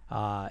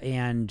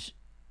 And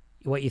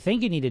what you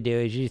think you need to do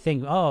is you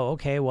think, oh,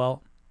 okay,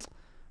 well,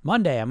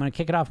 Monday, I'm going to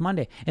kick it off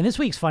Monday. And this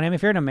week's funny. I mean,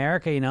 if you're in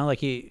America,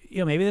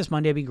 maybe this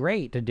Monday would be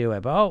great to do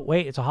it. But, oh,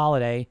 wait, it's a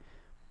holiday.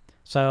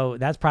 So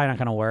that's probably not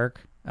going to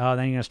work. Oh,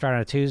 then you're going to start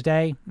on a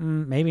Tuesday?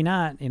 Maybe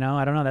not.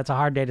 I don't know. That's a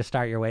hard day to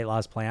start your weight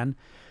loss plan.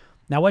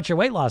 Now, what's your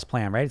weight loss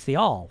plan, right? It's the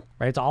all,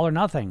 right? It's all or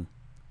nothing.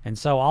 And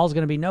so all is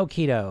going to be no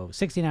keto,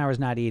 16 hours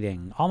not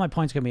eating, all my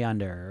points going to be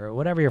under, or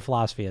whatever your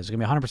philosophy is. It's going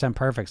to be 100%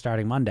 perfect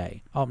starting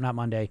Monday. Oh, not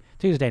Monday.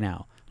 Tuesday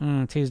now.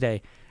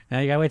 Tuesday. Now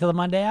you got to wait till the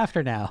Monday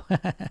after now.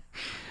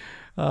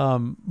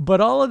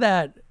 But all of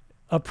that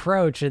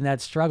approach and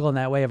that struggle and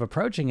that way of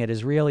approaching it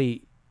is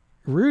really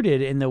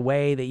rooted in the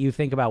way that you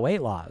think about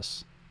weight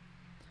loss.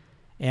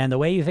 And the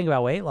way you think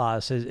about weight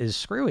loss is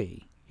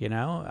screwy. I'm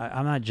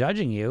not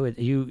judging you.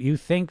 You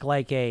think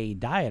like a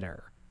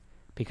dieter,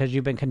 because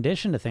you've been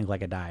conditioned to think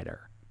like a dieter.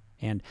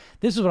 And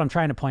this is what I'm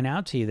trying to point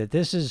out to you, that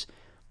this is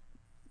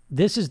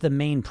the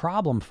main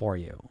problem for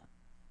you.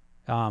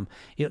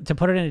 To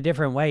put it in a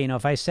different way,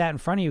 if I sat in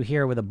front of you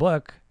here with a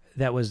book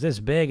that was this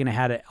big and it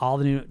had all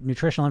the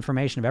nutritional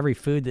information of every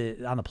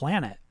food on the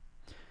planet,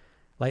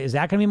 like, is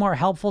that going to be more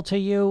helpful to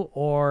you,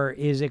 or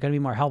is it going to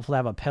be more helpful to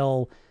have a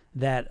pill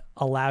that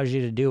allows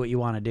you to do what you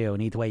want to do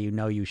and eat the way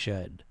you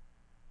should,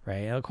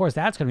 right? And of course,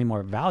 that's going to be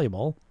more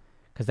valuable,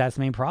 because that's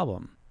the main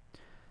problem.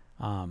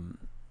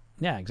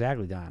 Yeah,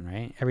 exactly, Don,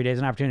 right? Every day is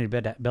an opportunity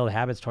to build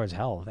habits towards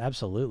health.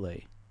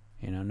 Absolutely.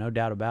 No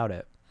doubt about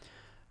it.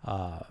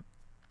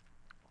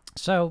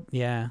 So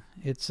yeah,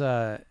 it's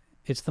the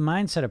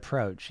mindset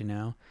approach,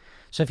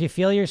 So if you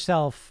feel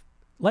yourself,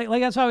 like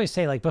that's what I always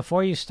say, like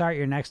before you start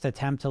your next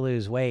attempt to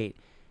lose weight,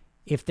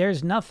 if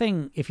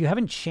you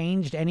haven't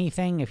changed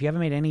anything, if you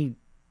haven't made any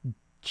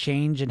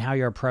change in how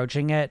you're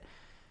approaching it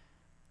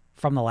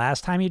from the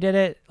last time you did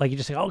it. Like you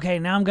just say, okay,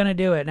 now I'm going to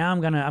do it. Now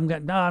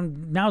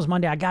now's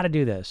Monday. I got to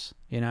do this,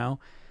 Well,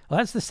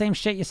 that's the same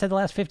shit you said the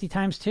last 50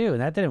 times too.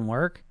 And that didn't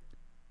work.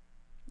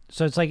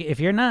 So it's like, if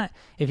you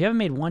haven't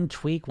made one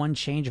tweak, one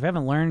change, if you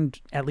haven't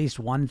learned at least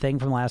one thing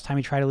from the last time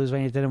you tried to lose weight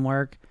and it didn't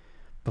work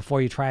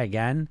before you try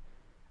again,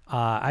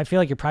 I feel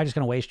like you're probably just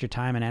going to waste your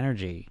time and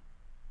energy.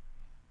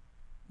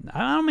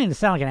 I don't mean to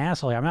sound like an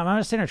asshole here. I'm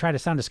not sitting there trying to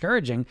sound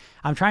discouraging.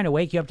 I'm trying to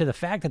wake you up to the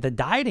fact that the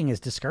dieting is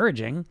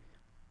discouraging.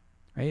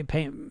 Right?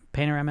 Painter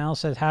ML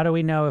says, how do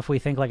we know if we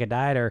think like a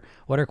dieter?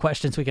 What are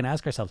questions we can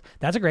ask ourselves?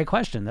 That's a great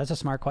question. That's a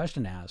smart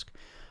question to ask.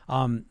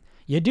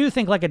 You do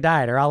think like a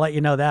dieter. I'll let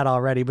you know that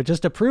already. But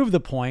just to prove the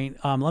point,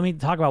 let me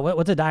talk about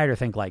what's a dieter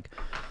think like.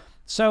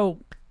 So,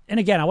 and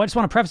again, I just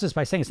want to preface this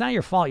by saying it's not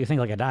your fault you think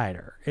like a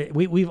dieter.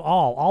 We've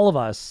all of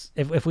us,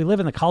 if we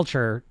live in the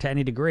culture to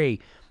any degree,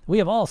 we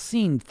have all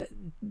seen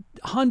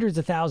hundreds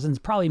of thousands,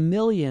 probably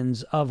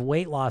millions of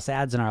weight loss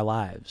ads in our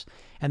lives.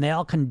 And they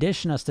all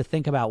condition us to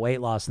think about weight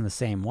loss in the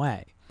same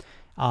way.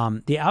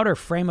 The outer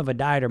frame of a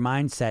dieter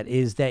mindset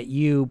is that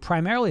you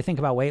primarily think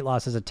about weight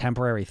loss as a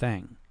temporary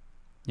thing.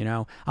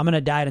 I'm going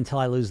to diet until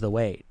I lose the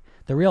weight.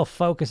 The real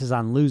focus is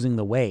on losing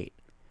the weight.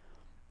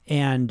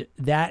 And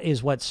that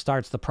is what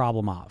starts the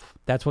problem off.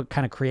 That's what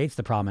kind of creates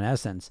the problem in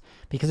essence.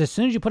 Because as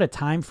soon as you put a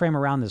time frame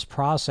around this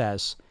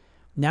process,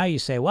 now you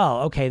say,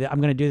 well, okay,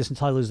 I'm going to do this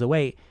until I lose the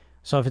weight.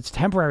 So if it's a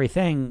temporary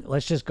thing,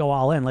 let's just go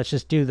all in. Let's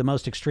just do the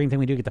most extreme thing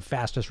we do, get the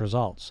fastest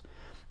results.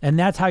 And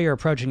that's how you're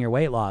approaching your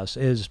weight loss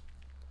is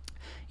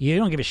you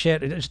don't give a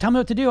shit. Just tell me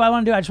what to do. I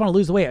just want to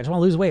lose the weight. I just want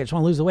to lose the weight. I just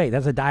want to lose the weight.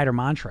 That's a dieter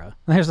mantra.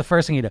 There's the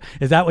first thing you do.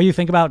 Is that what you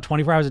think about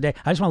 24 hours a day?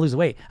 I just want to lose the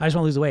weight. I just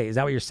want to lose the weight. Is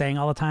that what you're saying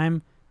all the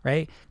time?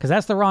 Right? Because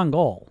that's the wrong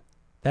goal.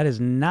 That is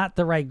not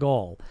the right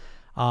goal.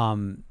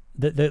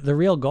 The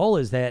real goal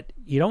is that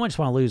you don't just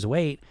want to lose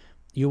weight.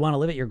 You want to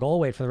live at your goal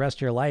weight for the rest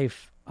of your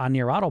life on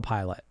your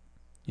autopilot.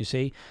 You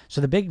see?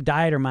 So the big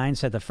dieter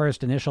mindset, the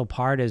first initial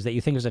part is that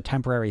you think it's a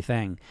temporary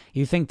thing.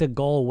 You think the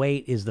goal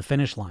weight is the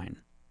finish line.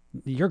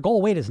 Your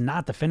goal weight is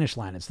not the finish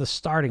line. It's the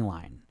starting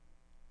line.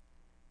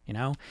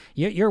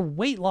 Your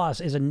weight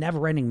loss is a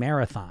never-ending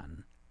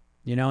marathon.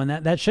 And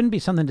that shouldn't be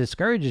something that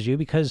discourages you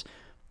because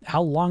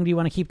how long do you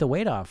want to keep the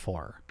weight off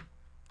for?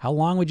 How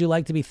long would you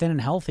like to be thin and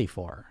healthy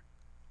for?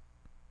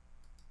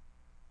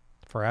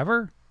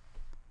 Forever?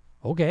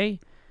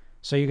 Okay.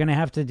 So you're going to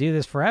have to do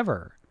this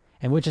forever.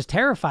 And which just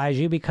terrifies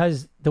you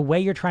because the way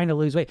you're trying to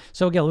lose weight.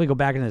 So again, let me go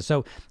back into this.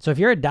 So if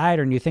you're a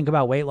dieter and you think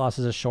about weight loss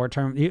as a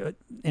short-term,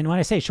 and when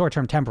I say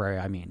short-term temporary,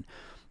 I mean,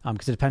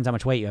 because it depends how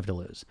much weight you have to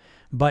lose.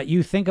 But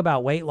you think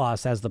about weight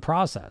loss as the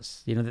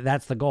process.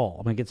 That's the goal.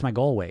 I'm going to get to my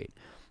goal weight.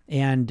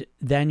 And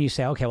then you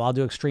say, okay, well, I'll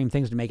do extreme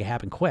things to make it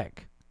happen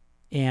quick.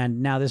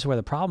 And now this is where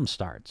the problem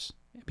starts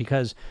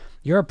because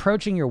you're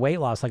approaching your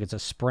weight loss like it's a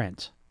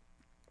sprint.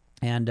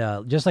 And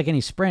just like any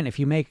sprint, if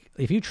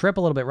you trip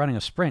a little bit running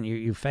a sprint,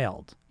 you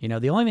failed.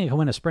 The only thing that can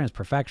win a sprint is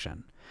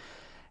perfection.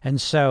 And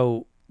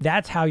so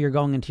that's how you're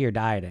going into your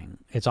dieting.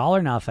 It's all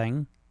or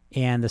nothing.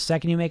 And the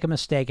second you make a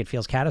mistake, it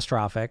feels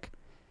catastrophic.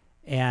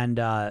 And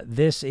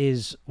this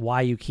is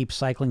why you keep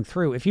cycling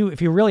through. If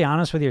you're really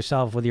honest with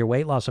yourself with your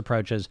weight loss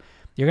approaches,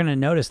 you're going to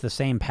notice the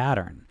same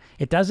pattern.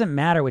 It doesn't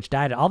matter which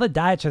diet. All the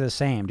diets are the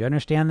same. Do you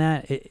understand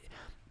that?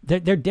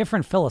 They're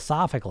different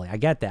philosophically. I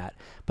get that.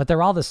 But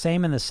they're all the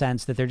same in the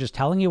sense that they're just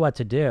telling you what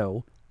to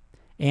do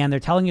and they're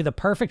telling you the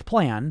perfect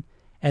plan.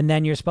 And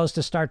then you're supposed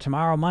to start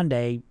tomorrow,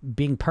 Monday,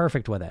 being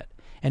perfect with it.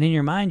 And in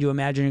your mind, you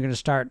imagine you're going to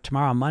start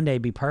tomorrow, Monday,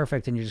 be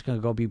perfect, and you're just going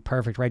to go be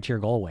perfect right to your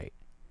goal weight.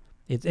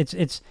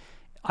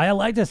 I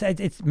like this.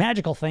 It's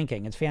magical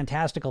thinking. It's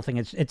fantastical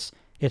thinking.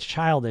 It's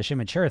childish,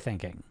 immature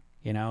thinking.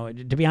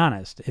 To be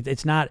honest,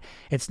 it's not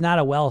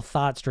a well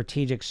thought,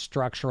 strategic,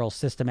 structural,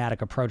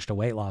 systematic approach to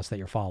weight loss that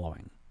you're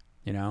following.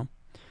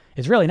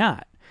 It's really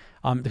not,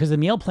 because the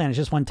meal plan is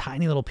just one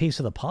tiny little piece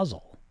of the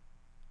puzzle.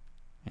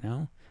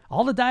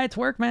 All the diets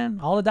work, man.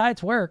 All the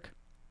diets work.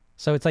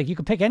 So it's like you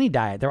can pick any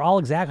diet. They're all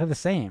exactly the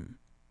same.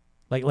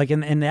 Like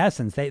in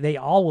essence, they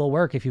all will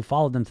work if you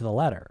follow them to the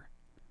letter,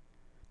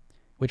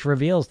 which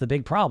reveals the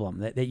big problem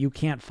that you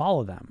can't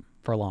follow them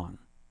for long.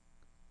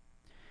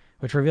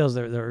 Which reveals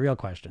the real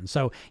question.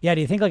 So, yeah,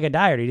 do you think like a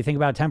dieter? Do you think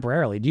about it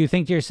temporarily? Do you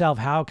think to yourself,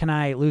 how can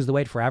I lose the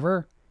weight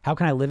forever? How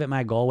can I live at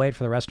my goal weight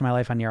for the rest of my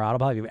life on your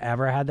autopilot? Have you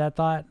ever had that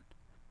thought?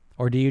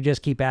 Or do you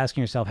just keep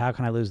asking yourself, how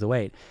can I lose the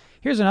weight?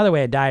 Here's another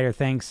way a dieter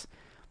thinks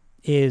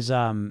is,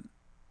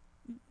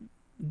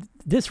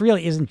 this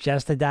really isn't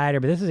just a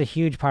dieter, but this is a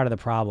huge part of the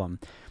problem,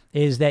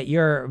 is that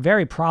you're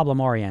very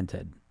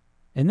problem-oriented.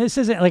 And this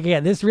isn't, like,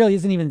 again, this really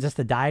isn't even just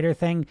a dieter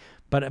thing,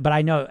 but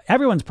I know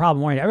everyone's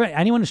problem-oriented.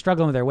 Anyone who's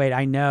struggling with their weight,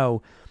 I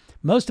know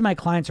most of my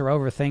clients are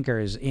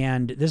overthinkers,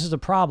 and this is a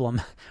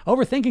problem.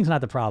 Overthinking's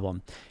not the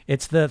problem.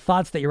 It's the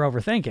thoughts that you're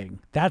overthinking.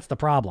 That's the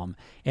problem.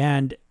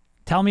 And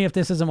tell me if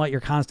this isn't what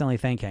you're constantly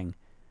thinking.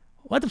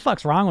 What the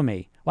fuck's wrong with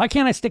me? Why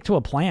can't I stick to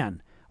a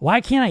plan?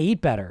 Why can't I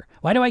eat better?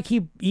 Why do I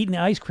keep eating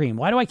ice cream?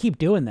 Why do I keep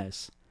doing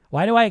this?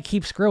 Why do I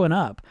keep screwing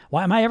up?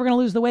 Why am I ever going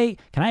to lose the weight?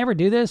 Can I ever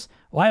do this?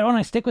 Why don't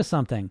I stick with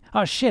something?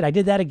 Oh shit, I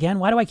did that again.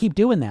 Why do I keep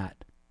doing that?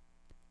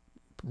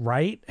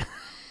 Right?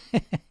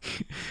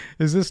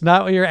 Is this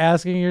not what you're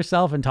asking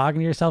yourself and talking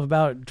to yourself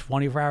about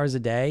 24 hours a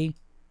day?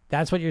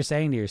 That's what you're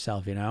saying to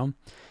yourself, you know?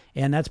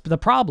 And that's the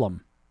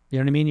problem. You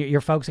know what I mean?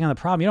 You're focusing on the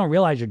problem. You don't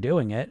realize you're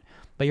doing it,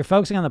 but you're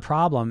focusing on the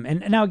problem.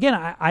 And now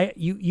again,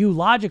 you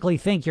logically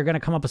think you're going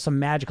to come up with some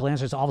magical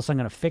answer that's all of a sudden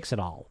going to fix it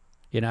all.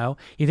 You know,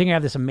 you think you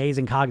have this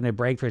amazing cognitive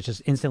breakthrough. It's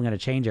just instantly going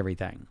to change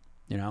everything,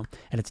 you know,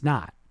 and it's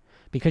not,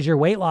 because your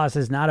weight loss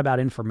is not about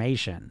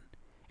information.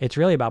 It's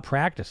really about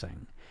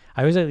practicing.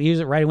 I always use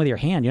it writing with your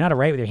hand. You know how to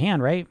write with your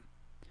hand, right?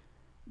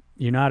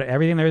 You know how to,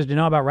 everything there is to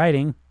know about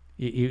writing.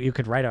 You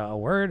could write a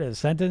word, a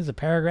sentence, a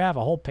paragraph,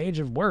 a whole page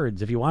of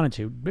words if you wanted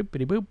to. Boop,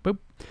 boop, boop.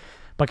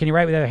 But can you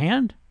write with the other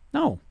hand?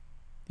 No.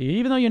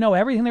 Even though you know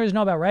everything there is to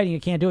know about writing, you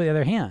can't do it with the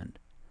other hand.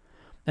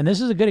 And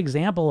this is a good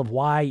example of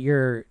why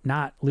you're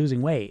not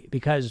losing weight,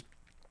 because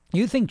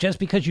you think just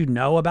because you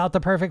know about the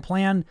perfect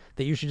plan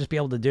that you should just be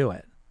able to do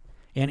it.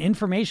 And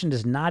information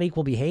does not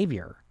equal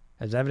behavior,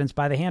 as evidenced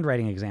by the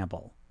handwriting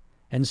example.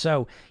 And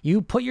so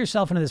you put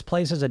yourself into this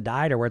place as a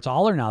dieter where it's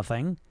all or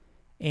nothing.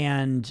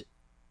 And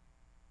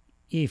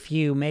if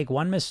you make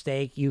one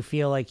mistake, you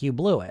feel like you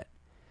blew it.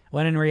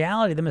 When in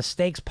reality, the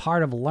mistake's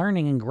part of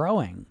learning and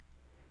growing.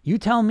 You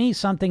tell me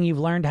something you've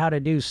learned how to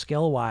do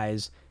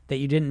skill-wise that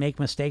you didn't make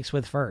mistakes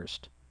with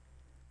first.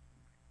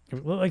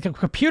 Like a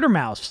computer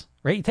mouse,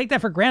 right? You take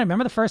that for granted.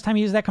 Remember the first time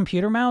you used that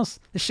computer mouse?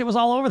 This shit was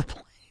all over the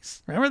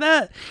place. Remember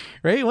that?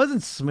 Right? It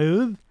wasn't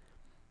smooth.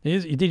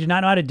 Did you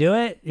not know how to do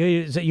it?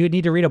 You would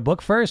need to read a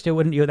book first. That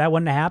wouldn't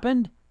have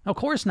happened? Of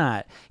course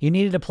not. You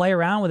needed to play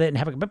around with it and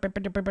have a,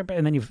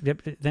 and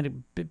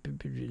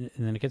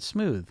then it gets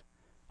smooth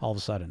all of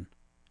a sudden.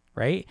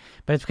 Right?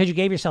 But it's because you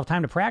gave yourself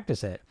time to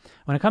practice it.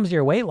 When it comes to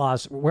your weight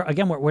loss,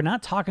 we're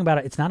not talking about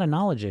it. It's not a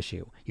knowledge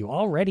issue. You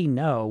already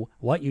know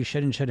what you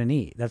should and shouldn't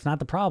eat. That's not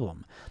the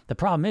problem. The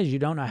problem is you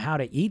don't know how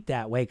to eat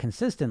that way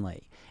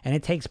consistently. And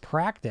it takes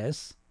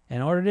practice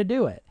in order to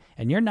do it.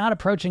 And you're not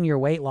approaching your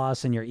weight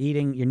loss and your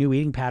new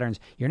eating patterns.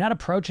 You're not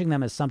approaching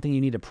them as something you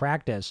need to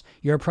practice.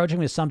 You're approaching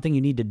them as something you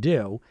need to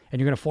do,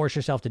 and you're going to force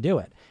yourself to do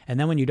it. And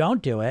then when you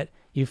don't do it,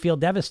 you feel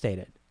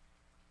devastated.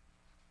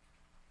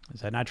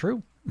 Is that not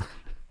true?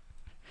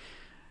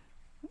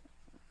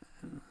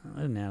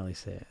 What did Natalie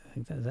say? I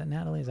think is that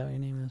Natalie? Is that what your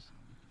name is?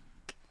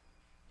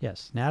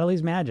 Yes,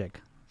 Natalie's Magic.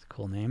 That's a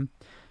cool name.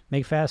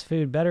 Make fast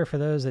food better for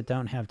those that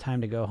don't have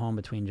time to go home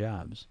between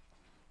jobs.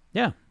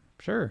 Yeah,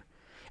 sure.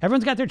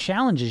 Everyone's got their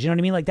challenges. You know what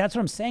I mean? Like, that's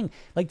what I'm saying.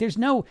 Like, there's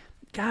no,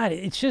 God,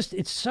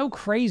 it's so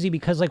crazy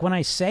because, like, when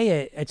I say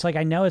it, it's like,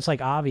 I know it's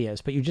like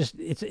obvious, but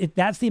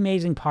that's the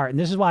amazing part. And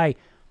this is why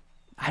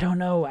I don't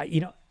know,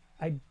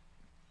 what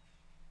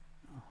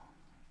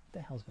the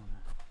hell's going on?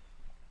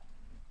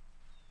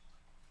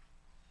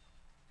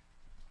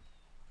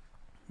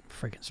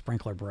 Freaking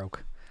sprinkler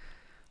broke,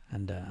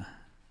 and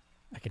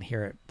I can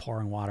hear it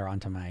pouring water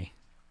onto my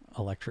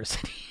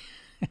electricity.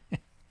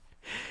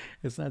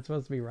 It's not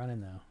supposed to be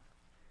running though.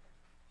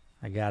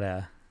 Do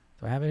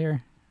I have it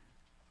here?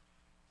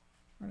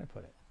 Where did I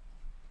put it?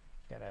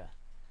 Got a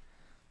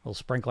little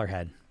sprinkler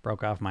head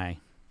broke off my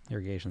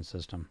irrigation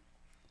system,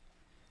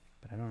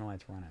 but I don't know why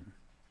it's running.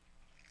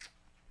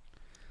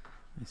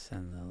 Let me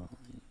send the little.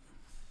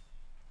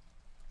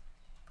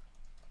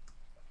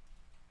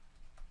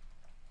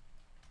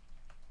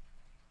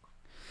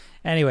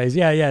 Anyways,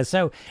 yeah.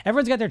 So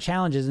everyone's got their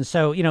challenges. And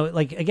so,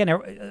 like,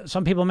 again,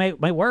 some people might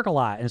work a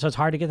lot. And so it's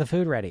hard to get the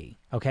food ready.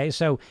 Okay.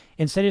 So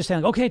instead of just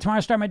saying, okay, tomorrow I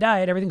start my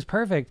diet, everything's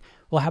perfect.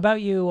 Well, how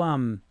about you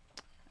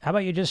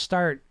just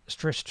start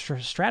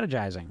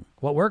strategizing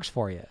what works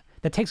for you?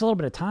 That takes a little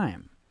bit of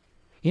time.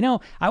 I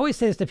always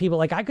say this to people,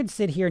 like, I could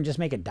sit here and just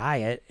make a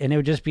diet and it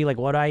would just be like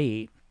what I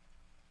eat.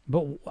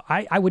 But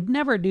I would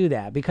never do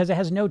that because it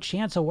has no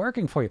chance of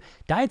working for you.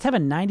 Diets have a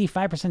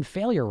 95%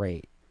 failure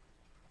rate.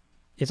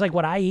 It's like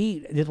what I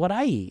eat is what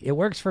I eat. It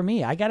works for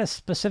me. I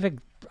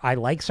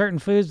like certain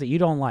foods that you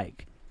don't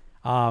like.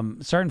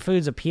 Certain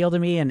foods appeal to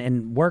me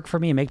and work for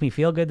me and make me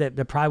feel good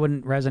that probably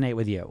wouldn't resonate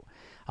with you.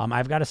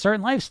 I've got a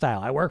certain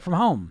lifestyle. I work from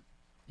home.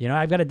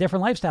 I've got a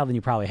different lifestyle than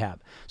you probably have.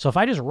 So if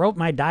I just wrote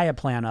my diet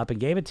plan up and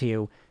gave it to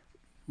you,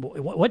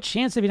 what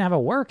chance of you have it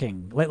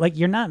working? Like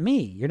you're not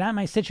me. You're not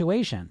my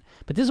situation.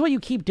 But this is what you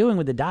keep doing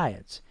with the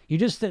diets. You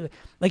just,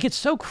 like, it's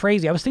so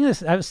crazy. I was saying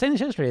this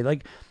yesterday,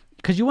 like,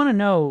 because you want to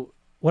know.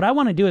 What I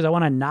want to do is I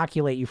want to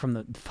inoculate you from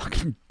the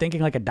fucking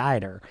thinking like a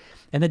dieter.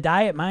 And the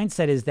diet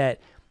mindset is that,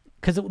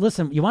 because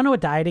listen, you want to know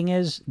what dieting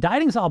is?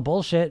 Dieting's all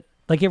bullshit.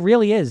 Like, it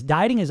really is.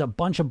 Dieting is a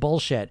bunch of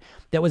bullshit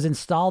that was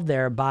installed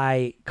there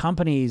by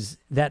companies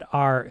that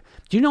are,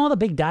 do you know all the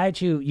big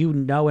diets you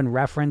know and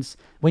reference?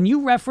 When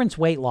you reference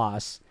weight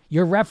loss,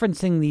 You're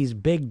referencing these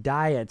big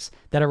diets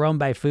that are owned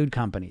by food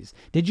companies.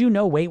 Did you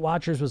know Weight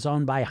Watchers was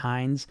owned by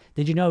Heinz?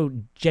 Did you know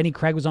Jenny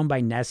Craig was owned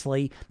by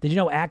Nestle? Did you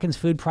know Atkins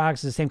Food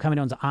Products is the same company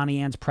that owns Auntie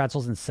Anne's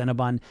Pretzels and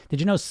Cinnabon? Did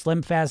you know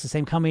Slim Fast, the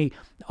same company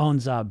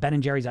owns Ben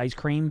and Jerry's ice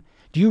cream?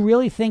 Do you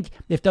really think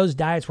if those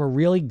diets were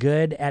really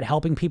good at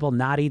helping people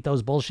not eat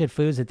those bullshit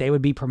foods that they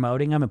would be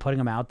promoting them and putting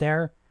them out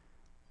there?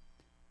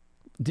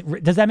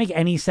 Does that make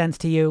any sense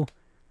to you?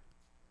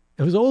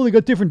 It was, oh, they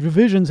got different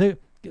divisions. Hey,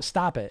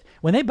 stop it.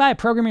 When they buy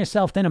Program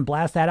Yourself Thin and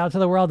blast that out to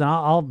the world, and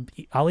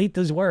I'll eat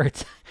those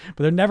words.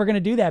 But they're never going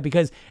to do that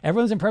because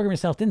everyone's in Program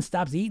Yourself Thin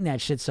stops eating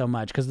that shit so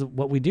much because of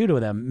what we do to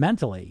them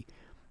mentally.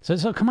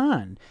 So come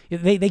on.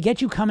 They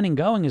get you coming and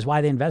going is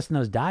why they invest in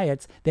those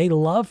diets. They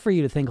love for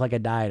you to think like a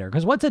dieter.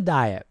 Because what's a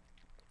diet?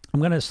 I'm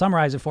going to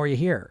summarize it for you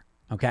here,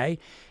 okay?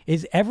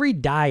 Is every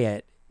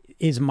diet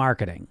is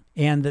marketing.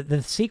 And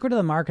the secret of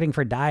the marketing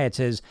for diets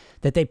is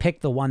that they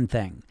pick the one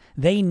thing.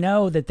 They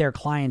know that their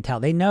clientele,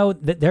 they know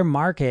that their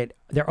market,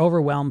 they're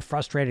overwhelmed,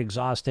 frustrated,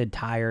 exhausted,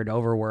 tired,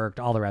 overworked,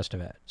 all the rest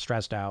of it,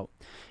 stressed out.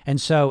 And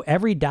so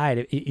every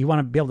diet, you want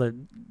to be able to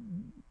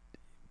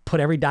put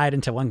every diet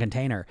into one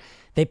container.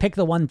 They pick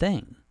the one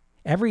thing.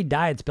 Every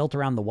diet's built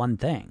around the one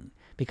thing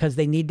because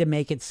they need to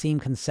make it seem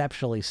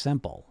conceptually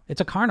simple.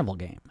 It's a carnival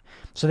game.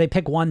 So they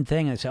pick one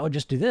thing and they say, oh,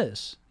 just do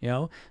this.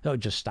 Oh,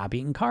 just stop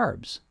eating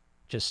carbs.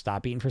 Just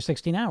stop eating for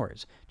 16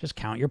 hours. Just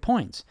count your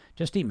points.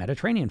 Just eat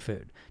Mediterranean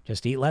food.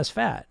 Just eat less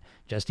fat.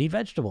 Just eat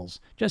vegetables.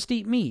 Just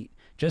eat meat.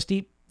 Just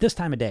eat this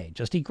time of day.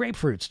 Just eat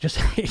grapefruits. Just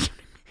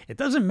it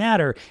doesn't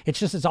matter.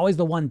 It's always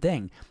the one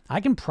thing.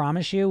 I can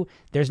promise you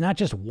there's not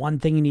just one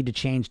thing you need to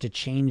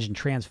change and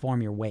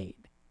transform your weight.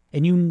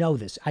 And you know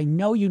this. I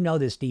know you know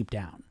this deep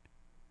down.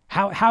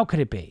 How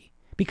could it be?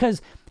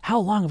 Because how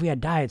long have we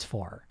had diets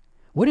for?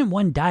 Wouldn't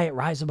one diet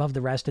rise above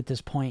the rest at this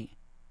point?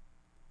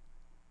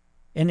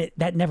 And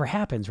that never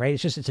happens,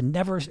 right? It's a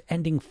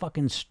never-ending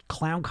fucking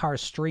clown car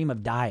stream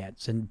of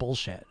diets and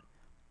bullshit.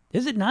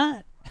 Is it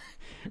not?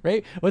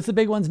 Right? What's the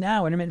big ones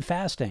now? Intermittent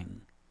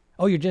fasting.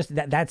 Oh, you're just,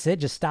 that's it?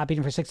 Just stop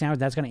eating for 16 hours,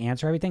 that's going to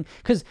answer everything?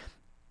 Because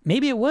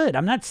maybe it would.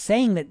 I'm not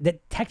saying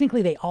that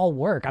technically they all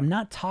work. I'm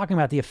not talking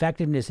about the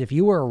effectiveness. If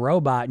you were a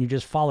robot and you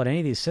just followed any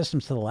of these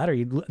systems to the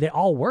letter, they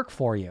all work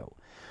for you.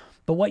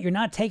 But what you're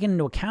not taking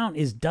into account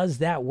is, does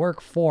that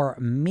work for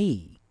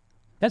me?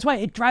 That's why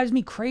it drives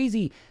me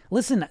crazy.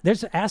 Listen,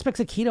 there's aspects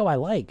of keto I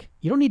like.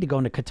 You don't need to go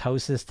into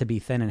ketosis to be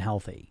thin and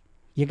healthy.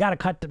 You got to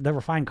cut the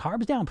refined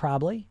carbs down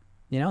probably,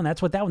 and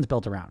that's what that one's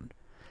built around.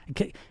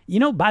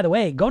 By the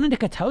way, going into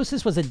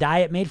ketosis was a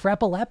diet made for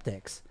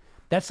epileptics.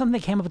 That's something they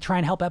came up with to try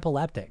and help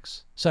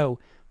epileptics. So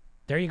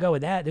there you go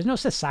with that. There's no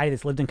society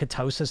that's lived in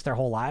ketosis their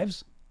whole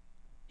lives.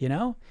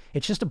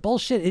 It's just a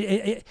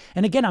bullshit.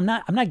 And again, I'm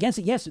not against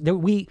it. Yes,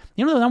 the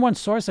number one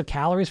source of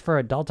calories for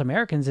adult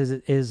Americans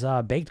is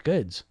baked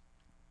goods.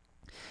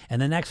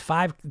 And the next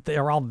 5,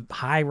 they're all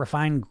high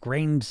refined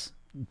grains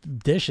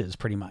dishes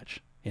pretty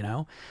much,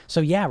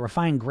 So yeah,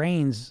 refined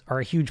grains are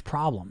a huge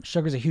problem.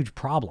 Sugar's a huge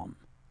problem,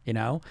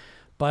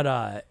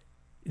 but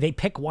they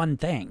pick one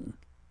thing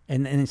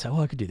and they say,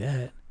 oh, I could do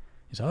that.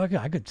 You say, oh,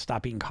 I could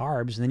stop eating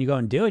carbs. And then you go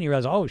and do it and you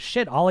realize, oh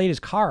shit, all I eat is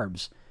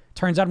carbs.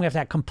 Turns out we have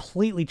to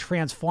completely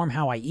transform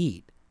how I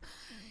eat.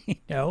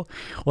 Well,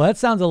 that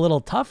sounds a little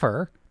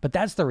tougher, but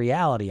that's the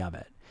reality of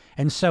it.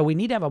 And so we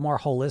need to have a more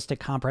holistic,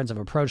 comprehensive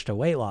approach to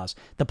weight loss.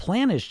 The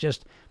plan is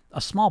just a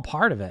small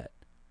part of it,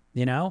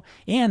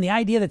 And the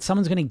idea that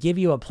someone's going to give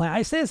you a plan.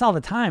 I say this all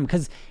the time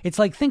because it's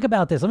like, think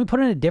about this. Let me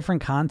put it in a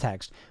different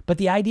context. But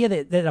the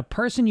idea that a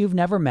person you've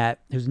never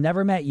met, who's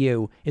never met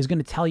you, is going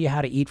to tell you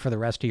how to eat for the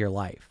rest of your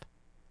life.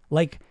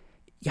 Like,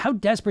 how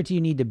desperate do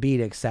you need to be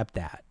to accept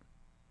that?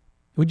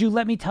 Would you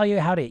let me tell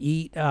you how to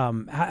eat,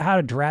 how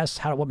to dress,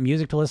 what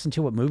music to listen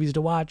to, what movies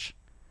to watch?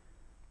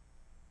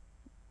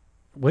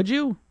 Would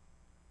you?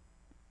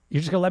 You're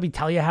just going to let me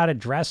tell you how to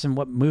dress and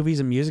what movies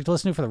and music to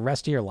listen to for the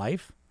rest of your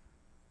life?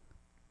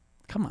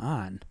 Come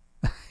on.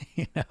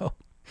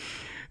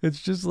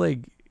 It's just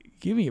like,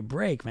 give me a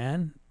break,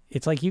 man.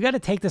 It's like, you got to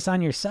take this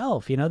on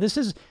yourself. This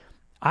is,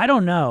 I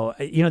don't know.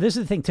 This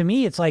is the thing. To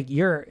me, it's like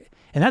and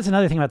that's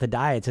another thing about the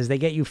diets is they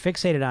get you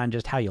fixated on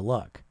just how you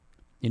look.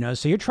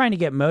 So you're trying to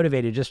get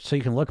motivated just so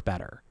you can look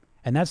better.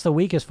 And that's the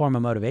weakest form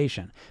of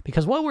motivation.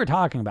 Because what we're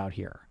talking about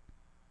here,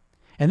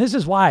 and this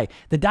is why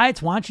the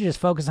diets want you to just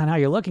focus on how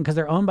you're looking because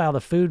they're owned by all the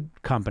food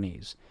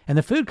companies. And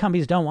the food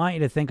companies don't want you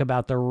to think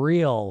about the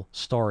real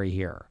story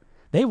here.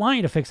 They want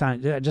you to fix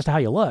on just how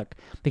you look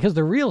because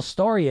the real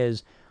story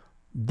is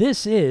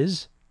this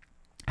is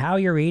how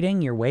you're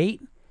eating, your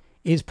weight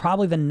is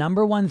probably the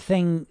number one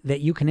thing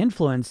that you can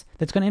influence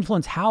that's going to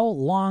influence how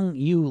long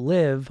you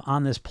live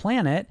on this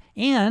planet.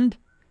 And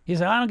you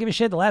say, I don't give a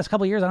shit the last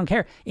couple of years, I don't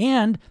care.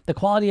 And the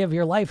quality of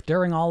your life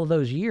during all of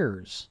those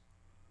years.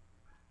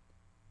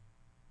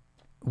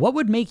 What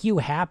would make you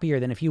happier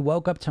than if you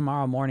woke up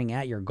tomorrow morning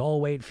at your goal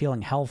weight,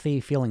 feeling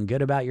healthy, feeling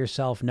good about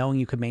yourself, knowing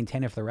you could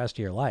maintain it for the rest of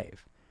your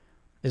life?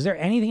 Is there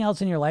anything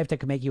else in your life that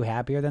could make you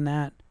happier than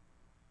that?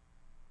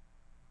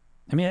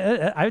 I mean,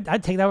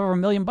 I'd take that over $1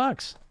 million,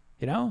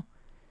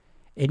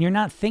 And you're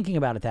not thinking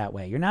about it that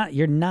way. You're not.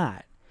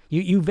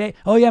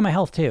 Oh yeah, my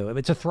health too.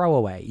 It's a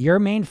throwaway. Your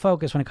main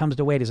focus when it comes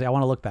to weight is I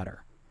want to look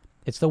better.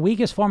 It's the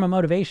weakest form of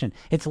motivation.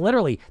 It's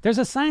literally, there's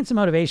a science of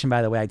motivation,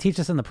 by the way. I teach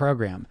this in the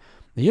program.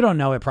 You don't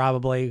know it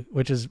probably,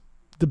 which is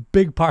the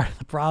big part of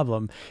the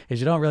problem, is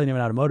you don't really know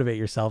how to motivate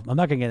yourself. I'm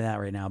not going to get into that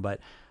right now,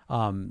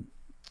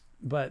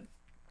 but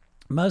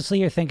mostly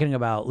you're thinking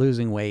about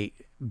losing weight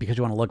because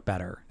you want to look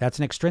better. That's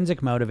an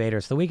extrinsic motivator.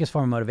 It's the weakest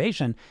form of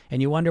motivation.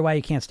 And you wonder why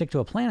you can't stick to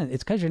a plan.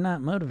 It's because you're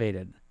not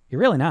motivated.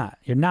 You're really not.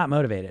 You're not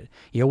motivated.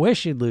 You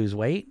wish you'd lose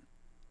weight.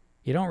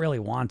 You don't really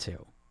want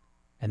to.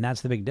 And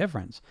that's the big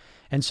difference.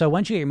 And so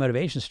once you get your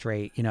motivation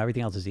straight,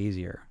 everything else is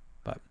easier.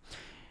 But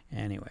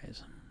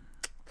anyways,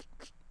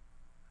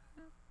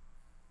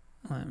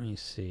 let me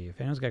see. If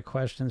anyone's got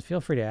questions,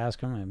 feel free to ask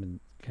them. I've been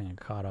kind of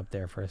caught up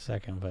there for a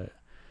second, but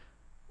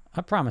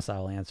I promise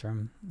I'll answer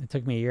them. It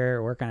took me a year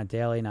to work on it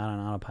daily, not on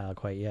autopilot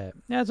quite yet.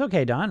 Yeah, it's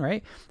okay, Don,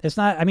 right? It's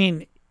not,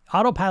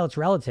 autopilot's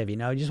relative, you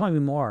just want to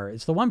be more.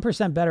 It's the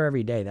 1% better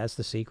every day. That's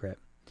the secret.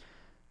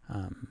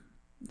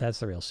 That's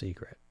the real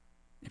secret,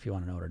 if you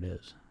want to know what it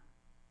is.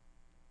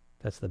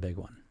 That's the big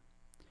one.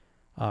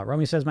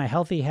 Romy says, my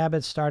healthy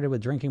habits started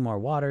with drinking more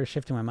water,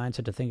 shifting my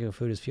mindset to thinking of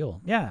food as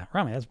fuel. Yeah,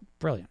 Romy, that's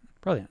brilliant.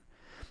 Brilliant.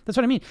 That's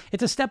what I mean.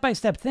 It's a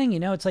step-by-step thing,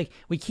 It's like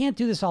we can't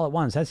do this all at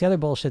once. That's the other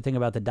bullshit thing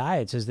about the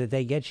diets, is that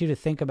they get you to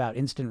think about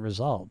instant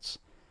results.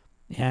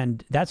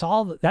 And that's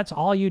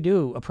all you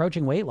do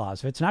approaching weight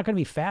loss. If it's not going to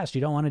be fast,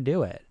 you don't want to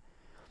do it.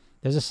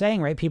 There's a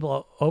saying, right?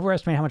 People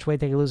overestimate how much weight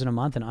they can lose in a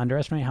month and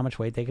underestimate how much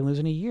weight they can lose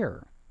in a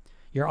year.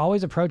 You're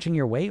always approaching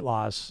your weight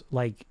loss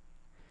like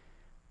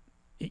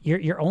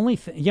you're only,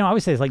 I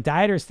always say this, like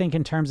dieters think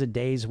in terms of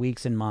days,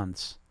 weeks, and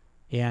months.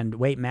 And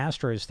weight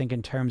masters think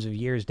in terms of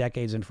years,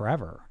 decades, and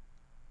forever.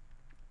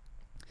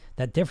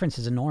 That difference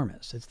is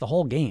enormous. It's the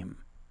whole game,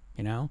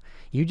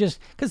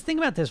 because think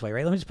about it this way,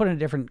 right? Let me just put it in a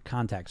different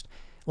context.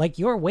 Like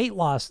your weight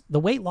loss, the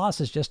weight loss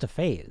is just a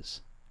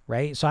phase,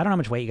 right? So I don't know how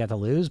much weight you got to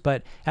lose,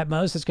 but at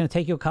most it's going to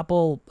take you a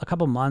couple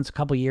months, a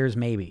couple years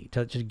maybe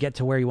to get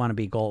to where you want to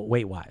be goal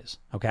weight wise.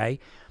 Okay.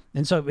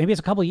 And so maybe it's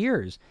a couple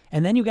years,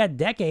 and then you got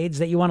decades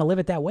that you want to live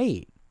at that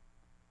weight.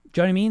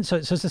 Do you know what I mean? So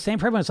it's the same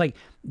for everyone. It's like,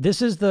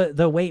 this is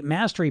the weight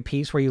mastery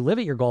piece where you live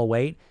at your goal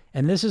weight,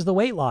 and this is the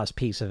weight loss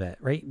piece of it,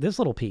 right? This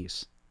little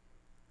piece.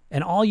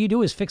 And all you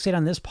do is fixate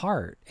on this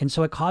part. And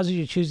so it causes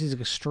you to choose these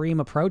extreme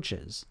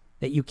approaches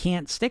that you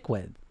can't stick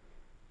with.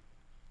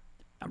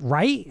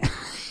 Right?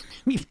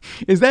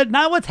 Is that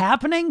not what's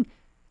happening?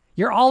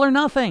 You're all or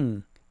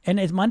nothing. And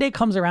as Monday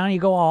comes around, you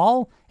go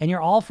all, and you're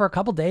all for a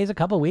couple days, a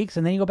couple weeks,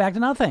 and then you go back to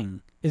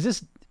nothing. Is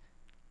this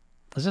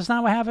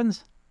not what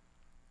happens?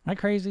 Am I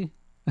crazy?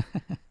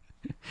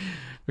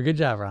 But good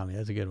job, Rami.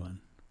 That's a good one.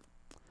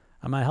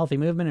 On my healthy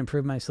movement,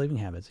 improve my sleeping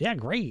habits. Yeah,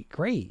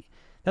 great.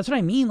 That's what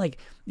I mean. Like,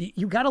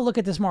 you got to look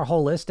at this more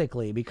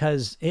holistically,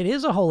 because it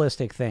is a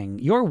holistic thing.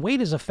 Your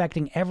weight is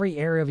affecting every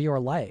area of your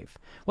life.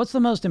 What's the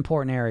most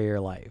important area of your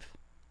life?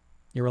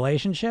 Your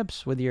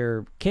relationships with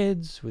your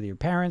kids, with your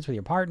parents, with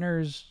your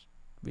partners,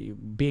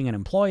 being an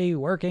employee,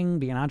 working,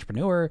 being an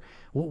entrepreneur,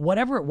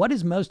 whatever. What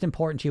is most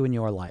important to you in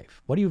your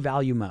life? What do you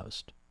value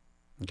most?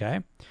 Okay.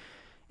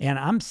 And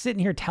I'm sitting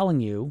here telling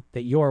you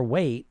that your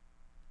weight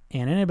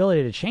and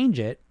inability to change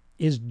it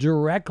is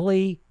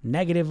directly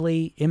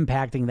negatively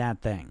impacting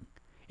that thing.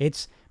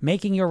 It's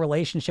making your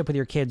relationship with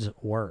your kids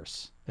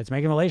worse. It's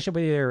making the relationship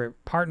with your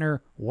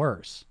partner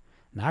worse.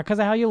 Not because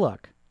of how you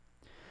look,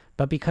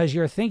 but because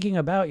you're thinking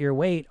about your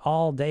weight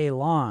all day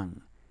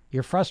long.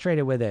 You're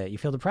frustrated with it. You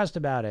feel depressed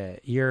about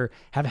it. You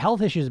have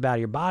health issues about it.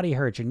 Your body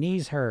hurts. Your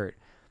knees hurt.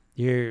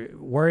 You're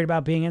worried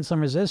about being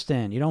insulin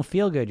resistant. You don't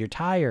feel good. You're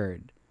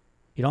tired.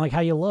 You don't like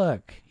how you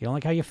look. You don't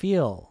like how you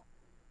feel.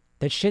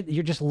 That shit,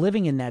 you're just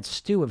living in that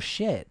stew of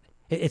shit.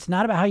 It's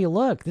not about how you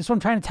look. This is what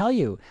I'm trying to tell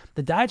you.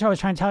 The dietary was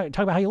trying to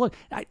talk about how you look.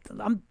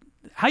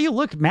 How you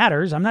look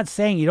matters. I'm not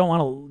saying you don't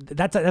want to.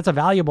 That's a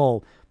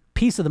valuable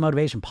piece of the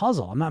motivation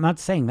puzzle. I'm not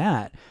saying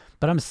that,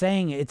 but I'm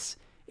saying it's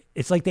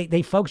like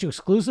they focus you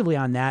exclusively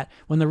on that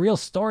when the real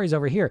story's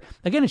over here.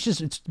 Again,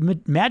 it's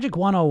Magic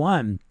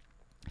 101.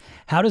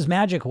 How does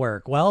magic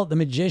work? Well, the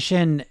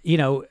magician,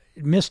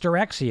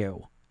 misdirects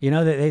you.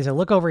 They say,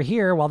 look over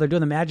here while they're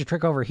doing the magic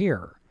trick over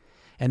here.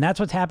 And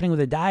that's what's happening with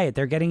the diet.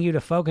 They're getting you to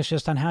focus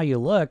just on how you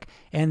look,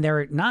 and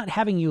they're not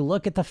having you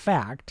look at the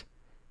fact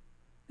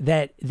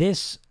that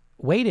this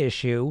weight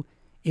issue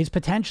is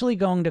potentially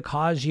going to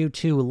cause you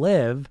to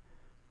live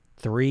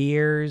 3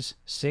 years,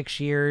 6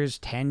 years,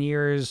 10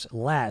 years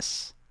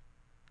less.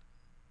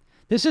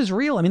 This is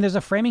real. I mean, there's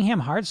a Framingham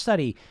Heart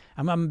study.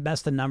 I'm going to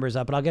mess the numbers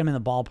up, but I'll get them in the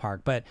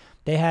ballpark. But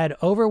they had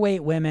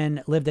overweight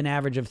women lived an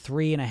average of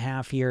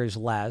 3.5 years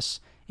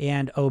less,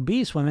 and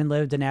obese women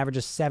lived an average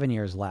of 7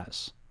 years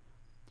less.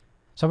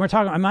 So we're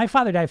talking, my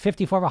father died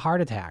 54 of a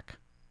heart attack.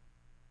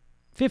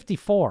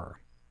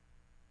 54.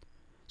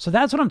 So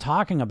that's what I'm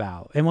talking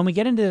about. And when we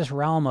get into this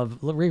realm of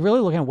really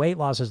looking at weight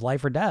loss as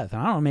life or death,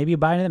 and I don't know, maybe you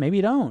buy into that, maybe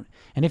you don't.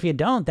 And if you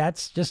don't,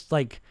 that's just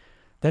like,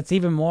 that's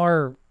even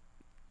more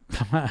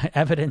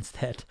evidence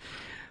that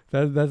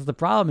that's the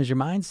problem, is your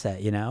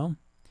mindset,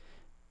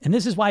 And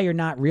this is why you're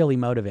not really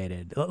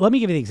motivated. Let me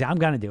give you the example. I'm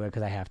going to do it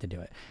because I have to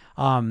do it.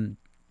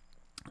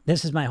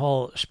 This is my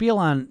whole spiel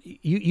on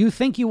you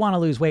think you want to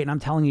lose weight, and I'm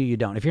telling you, you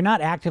don't. If you're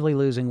not actively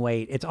losing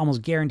weight, it's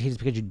almost guaranteed it's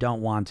because you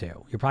don't want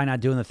to. You're probably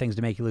not doing the things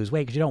to make you lose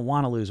weight because you don't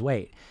want to lose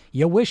weight.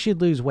 You wish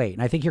you'd lose weight,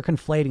 and I think you're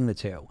conflating the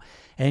two.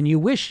 And you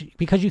wish,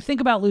 because you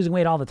think about losing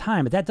weight all the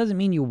time, but that doesn't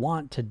mean you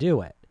want to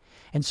do it.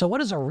 And so what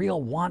does a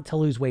real want to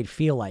lose weight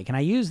feel like? And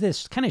I use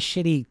this kind of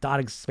shitty thought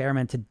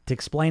experiment to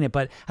explain it,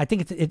 but I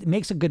think it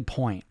makes a good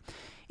point.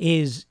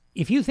 Is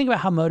if you think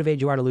about how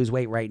motivated you are to lose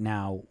weight right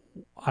now,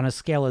 on a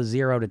scale of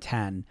 0 to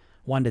 10,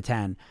 1 to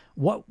 10,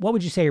 what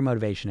would you say your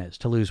motivation is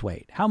to lose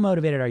weight? How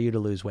motivated are you to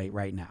lose weight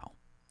right now?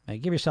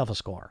 Give yourself a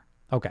score.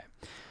 Okay.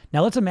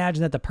 Now let's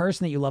imagine that the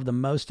person that you love the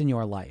most in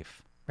your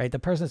life, right? The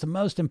person that's the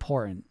most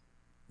important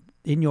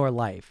in your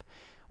life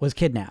was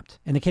kidnapped.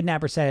 And the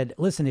kidnapper said,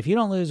 listen, if you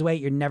don't lose weight,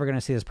 you're never going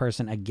to see this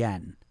person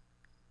again.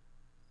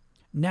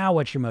 Now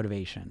what's your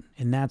motivation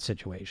in that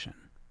situation?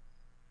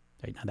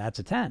 Right, now that's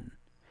a 10.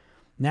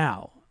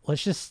 Now,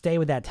 let's just stay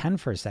with that 10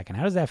 for a second.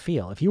 How does that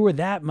feel? If you were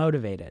that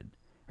motivated,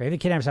 right? The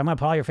kidnapper said, I'm going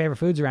to put all your favorite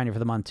foods around you for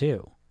the month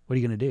too. What are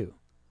you going to do?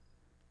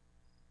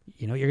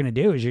 You know what you're going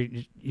to do is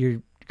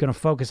you're going to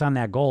focus on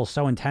that goal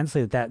so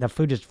intensely that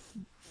food just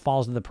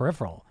falls to the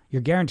peripheral.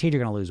 You're guaranteed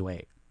you're going to lose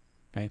weight.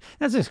 Right?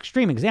 That's an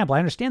extreme example. I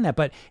understand that,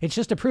 but it's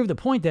just to prove the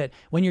point that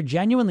when you're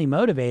genuinely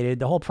motivated,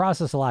 the whole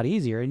process is a lot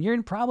easier, and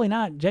you're probably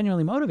not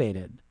genuinely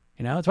motivated.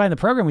 You know, that's why in the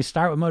program we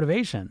start with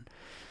motivation.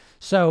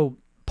 So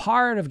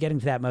part of getting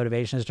to that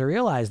motivation is to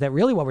realize that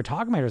really what we're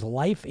talking about is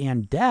life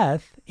and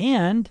death.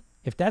 And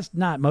if that's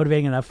not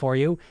motivating enough for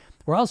you,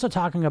 we're also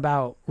talking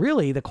about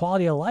really the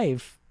quality of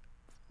life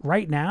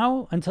right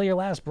now until your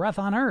last breath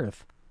on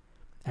earth.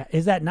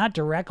 Is that not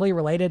directly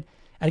related?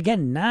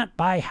 Again, not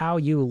by how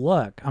you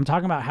look. I'm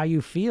talking about how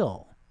you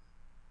feel,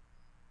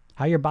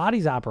 how your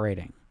body's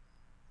operating.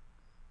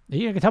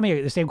 You can tell me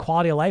the same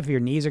quality of life if your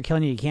knees are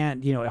killing you. You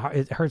can't,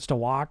 it hurts to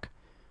walk.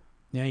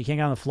 You can't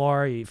get on the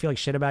floor. You feel like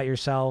shit about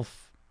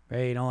yourself,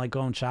 right? You don't like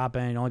going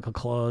shopping. You don't like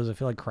clothes. I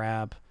feel like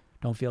crap.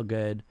 Don't feel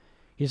good.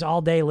 You're just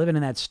all day living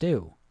in that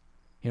stew.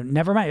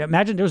 Never mind.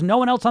 Imagine there's no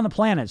one else on the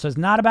planet. So it's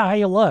not about how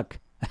you look.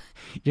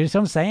 You know what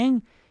I'm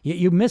saying?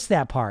 You miss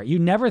that part. You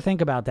never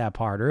think about that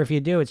part. Or if you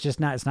do, it's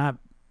not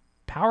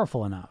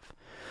powerful enough.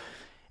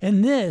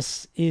 And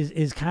this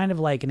is kind of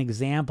like an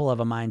example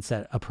of a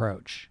mindset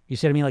approach. You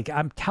see what I mean? Like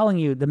I'm telling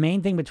you, the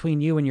main thing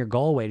between you and your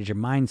goal weight is your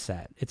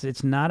mindset.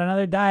 It's not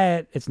another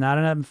diet. It's not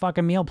another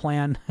fucking meal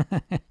plan.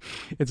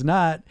 It's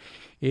not.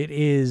 It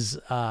is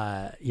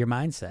your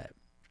mindset.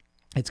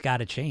 It's got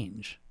to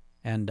change.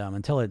 And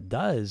until it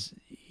does,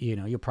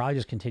 you'll probably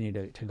just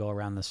continue to go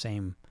around the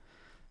same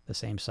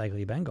cycle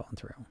you've been going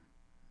through.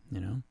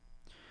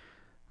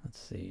 Let's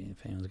see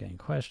if anyone's got any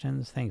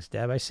questions. Thanks,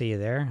 Deb. I see you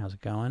there. How's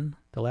it going?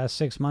 The last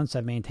 6 months,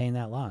 I've maintained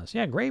that loss.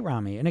 Yeah, great,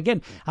 Rami. And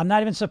again, I'm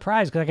not even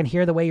surprised because I can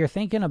hear the way you're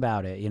thinking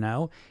about it.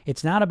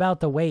 It's not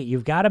about the weight.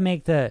 You've got to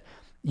make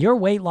your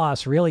weight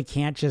loss really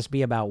can't just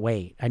be about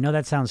weight. I know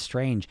that sounds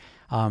strange.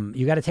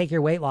 You got to take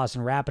your weight loss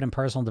and wrap it in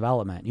personal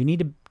development. You need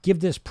to give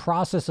this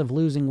process of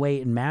losing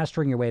weight and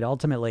mastering your weight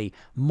ultimately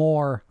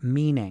more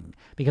meaning,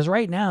 because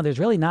right now there's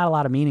really not a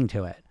lot of meaning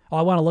to it. Oh,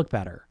 I want to look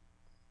better.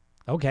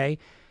 Okay.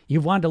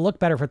 You've wanted to look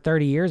better for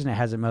 30 years and it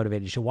hasn't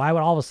motivated you. Why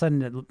would all of a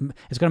sudden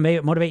it's going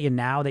to motivate you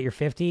now that you're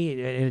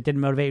 50 and it didn't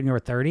motivate you when you were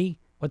 30?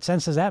 What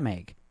sense does that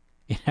make?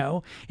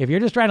 If you're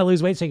just trying to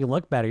lose weight so you can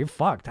look better, you're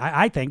fucked.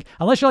 I think,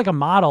 unless you're like a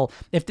model,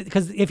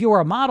 because if you were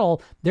a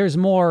model, there's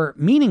more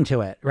meaning to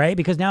it, right?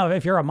 Because now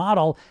if you're a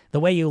model, the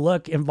way you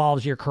look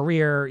involves your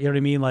career, you know what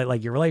I mean?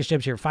 Like your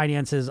relationships, your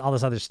finances, all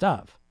this other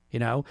stuff,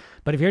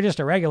 But if you're just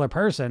a regular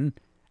person,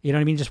 you know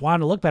what I mean? Just wanting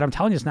to look better, I'm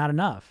telling you, it's not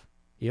enough.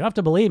 You don't have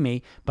to believe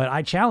me, but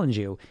I challenge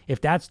you.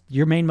 If that's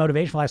your main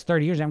motivation for the last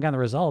 30 years, you haven't gotten the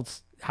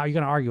results, how are you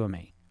going to argue with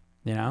me?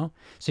 So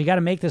you got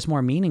to make this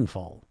more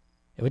meaningful,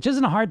 which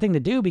isn't a hard thing to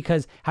do,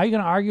 because how are you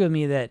going to argue with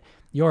me that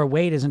your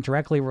weight isn't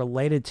directly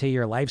related to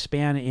your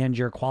lifespan and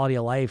your quality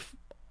of life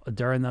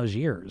during those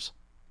years?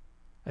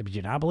 Do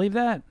you not believe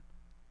that?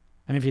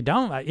 I mean, if you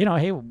don't,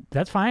 hey,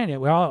 that's fine.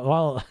 We're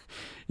all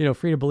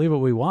free to believe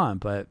what we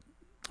want, but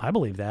I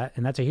believe that.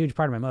 And that's a huge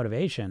part of my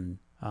motivation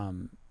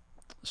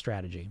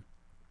strategy.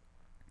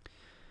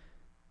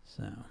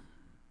 So,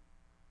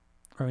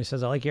 Ronnie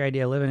says, I like your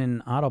idea of living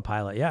in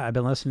autopilot. Yeah, I've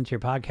been listening to your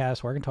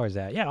podcast, working towards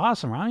that. Yeah,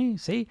 awesome, Ronnie.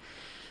 See,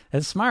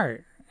 that's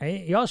smart.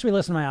 Right? You also should be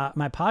listening to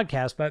my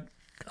podcast, but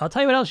I'll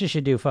tell you what else you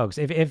should do, folks.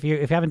 If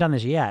you haven't done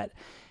this yet,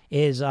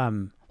 is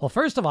well,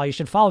 first of all, you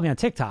should follow me on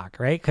TikTok,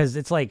 right? Because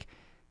it's like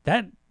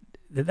that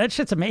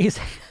shit's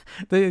amazing.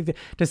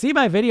 To see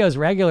my videos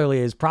regularly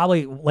is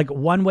probably like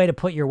one way to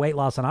put your weight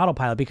loss on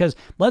autopilot, because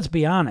let's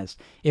be honest,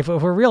 if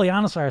we're really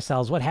honest with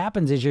ourselves, what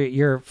happens is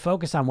your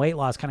focus on weight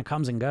loss kind of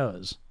comes and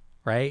goes,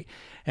 right?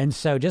 And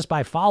so just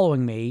by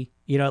following me,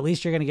 at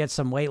least you're going to get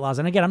some weight loss.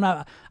 And again,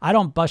 I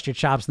don't bust your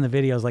chops in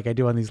the videos like I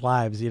do on these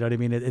lives. You know what I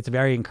mean? It's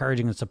very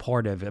encouraging and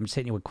supportive. I'm just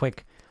hitting you with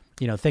quick,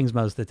 things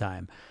most of the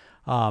time.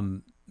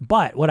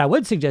 But what I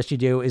would suggest you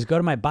do is go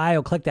to my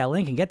bio, click that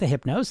link, and get the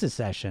hypnosis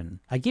session.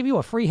 I give you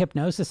a free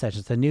hypnosis session.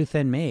 It's the new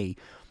Thin Me.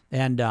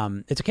 And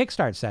it's a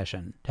kickstart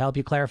session to help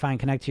you clarify and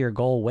connect to your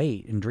goal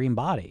weight and dream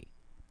body.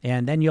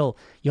 And then you'll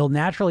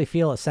naturally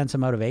feel a sense of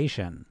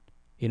motivation,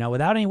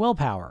 without any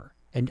willpower.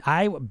 And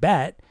I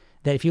bet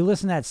that if you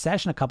listen to that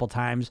session a couple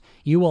times,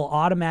 you will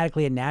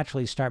automatically and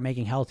naturally start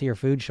making healthier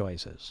food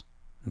choices.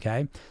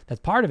 Okay?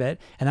 That's part of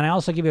it. And then I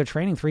also give you a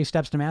training, 3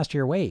 steps to master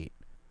your weight.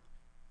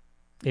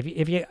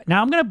 If you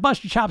now I'm going to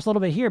bust your chops a little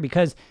bit here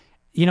because,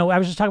 I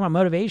was just talking about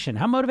motivation.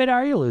 How motivated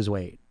are you to lose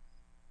weight?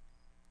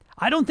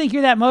 I don't think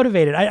you're that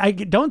motivated. I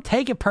don't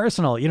take it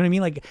personal. You know what I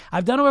mean? Like,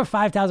 I've done over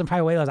 5,000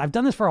 private weight loss. I've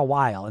done this for a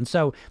while. And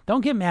so don't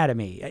get mad at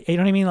me. You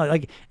know what I mean?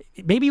 Like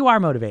maybe you are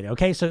motivated.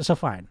 Okay. So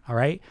fine. All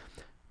right.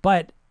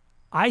 But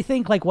I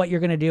think like what you're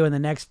going to do in the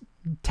next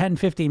 10,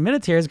 15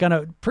 minutes here is going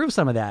to prove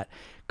some of that.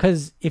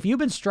 Because if you've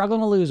been struggling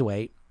to lose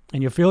weight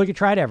and you feel like you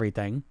tried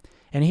everything,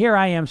 and here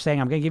I am saying,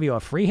 I'm going to give you a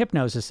free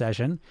hypnosis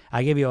session.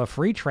 I give you a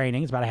free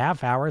training. It's about a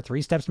half hour,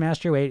 3 steps to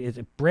master your weight. It's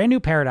a brand new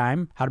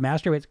paradigm, how to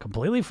master your weight. It's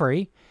completely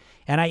free.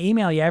 And I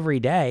email you every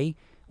day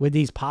with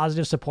these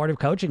positive, supportive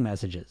coaching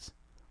messages.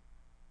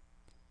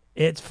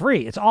 It's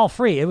free. It's all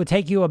free. It would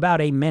take you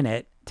about a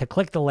minute to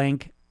click the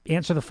link,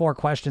 answer the 4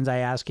 questions I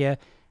ask you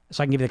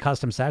so I can give you the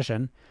custom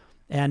session.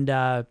 And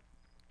then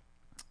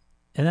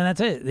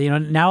that's it.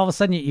 Now all of a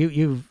sudden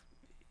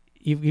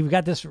you've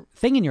got this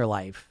thing in your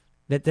life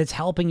that's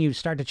helping you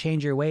start to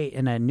change your weight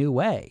in a new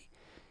way.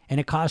 And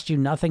it costs you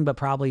nothing but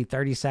probably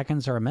 30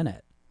 seconds or a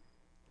minute.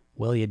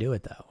 Will you do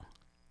it though?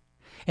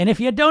 And if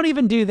you don't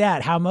even do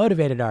that, how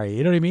motivated are you?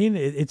 You know what I mean?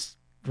 It's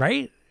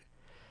right.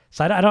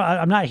 So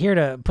I'm not here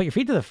to put your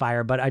feet to the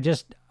fire, but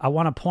I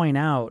want to point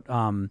out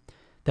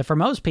that for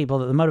most people,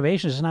 the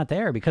motivation is just not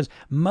there because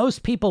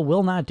most people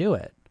will not do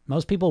it.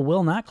 Most people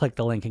will not click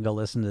the link and go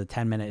listen to the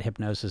 10-minute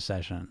hypnosis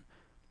session.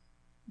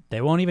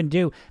 They won't even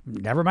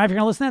never mind if you're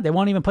going to listen to that. They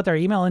won't even put their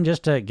email in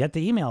just to get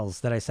the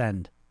emails that I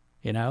send,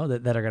 that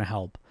are going to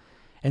help.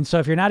 And so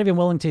if you're not even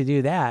willing to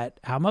do that,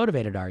 how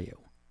motivated are you?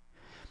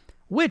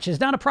 Which is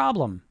not a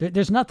problem.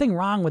 There's nothing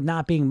wrong with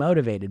not being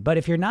motivated. But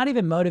if you're not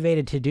even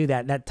motivated to do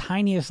that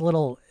tiniest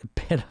little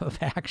bit of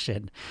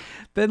action,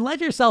 then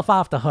let yourself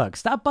off the hook.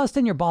 Stop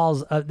busting your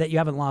balls that you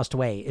haven't lost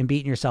weight and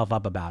beating yourself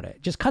up about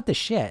it. Just cut the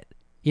shit.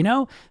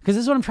 Because this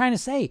is what I'm trying to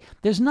say.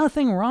 There's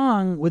nothing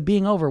wrong with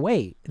being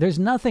overweight. There's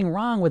nothing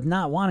wrong with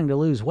not wanting to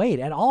lose weight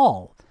at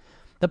all.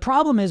 The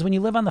problem is when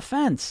you live on the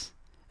fence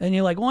and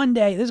you're like, one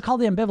day, this is called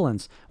the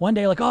ambivalence. One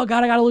day you're like, oh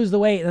God, I got to lose the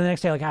weight. And the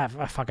next day you're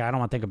like, fuck, I don't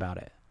want to think about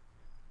it.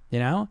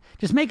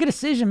 Just make a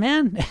decision,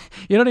 man.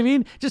 You know what I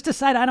mean? Just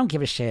decide, I don't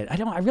give a shit.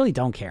 I really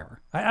don't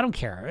care. I don't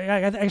care. I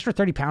got extra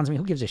 30 pounds of me.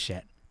 Who gives a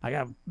shit? I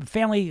got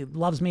family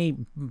loves me.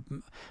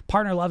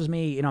 Partner loves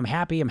me. I'm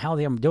happy. I'm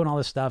healthy. I'm doing all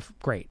this stuff.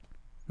 Great.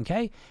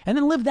 Okay. And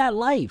then live that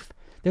life.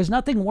 There's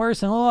nothing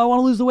worse than, I want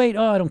to lose the weight.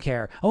 Oh, I don't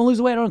care. I want to lose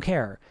the weight. I don't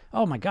care.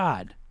 Oh my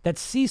God. That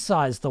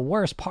seesaw is the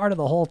worst part of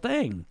the whole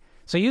thing.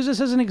 So use this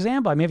as an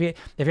example. I mean,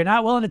 if you're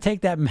not willing to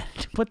take that,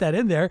 put that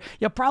in there,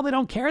 you probably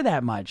don't care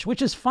that much,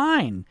 which is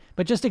fine.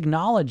 But just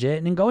acknowledge it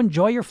and then go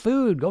enjoy your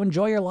food. Go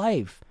enjoy your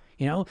life.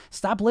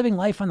 Stop living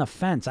life on the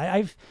fence.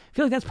 I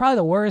feel like that's probably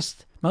the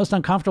worst, most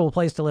uncomfortable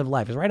place to live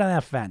life is right on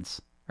that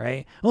fence,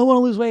 right? Oh, I want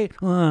to lose weight.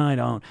 Oh, I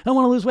don't. I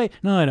want to lose weight.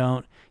 No, I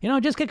don't.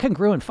 Just get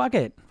congruent. Fuck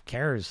it. Who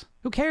cares?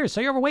 Who cares?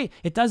 So you're overweight.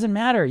 It doesn't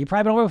matter. You've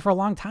probably been overweight for a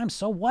long time.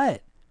 So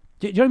what?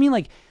 Do you know what I mean?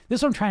 Like, this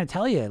is what I'm trying to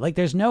tell you. Like,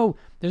 there's no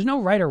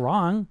right or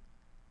wrong.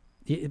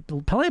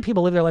 Plenty of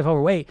people live their life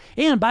overweight.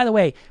 And by the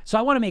way, so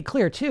I want to make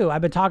clear too,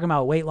 I've been talking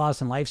about weight loss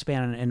and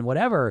lifespan and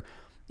whatever,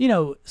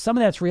 some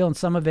of that's real and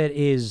some of it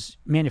is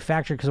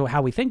manufactured because of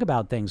how we think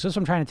about things. So that's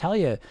what I'm trying to tell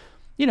you,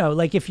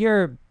 like if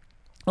you're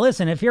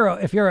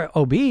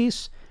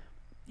obese,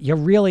 you're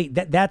really,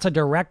 that's a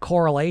direct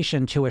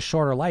correlation to a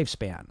shorter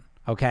lifespan.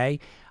 Okay.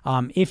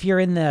 If you're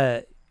in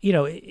the,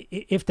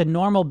 if the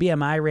normal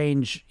BMI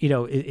range,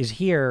 is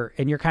here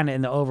and you're kind of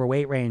in the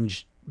overweight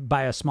range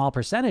by a small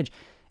percentage,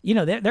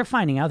 they're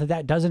finding out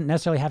that doesn't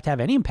necessarily have to have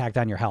any impact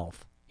on your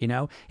health.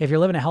 If you're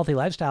living a healthy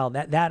lifestyle,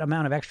 that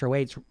amount of extra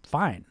weight's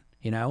fine.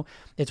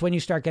 It's when you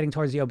start getting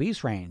towards the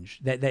obese range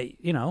that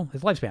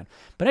it's lifespan.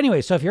 But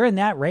anyway, so if you're in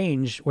that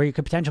range where you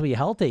could potentially be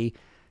healthy,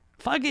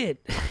 fuck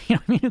it.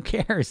 Who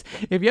cares?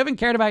 If you haven't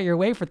cared about your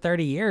weight for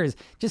 30 years,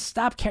 just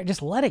stop caring.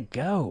 Just let it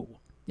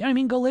go. You know what I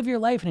mean? Go live your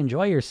life and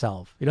enjoy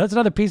yourself. It's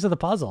another piece of the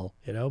puzzle,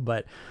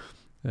 but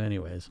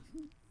anyways.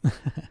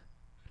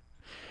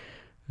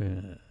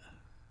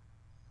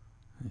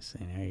 Let's see.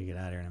 Now you get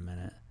out of here in a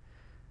minute.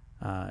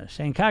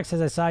 Shane Cox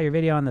says, I saw your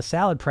video on the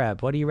salad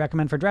prep. What do you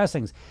recommend for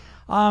dressings?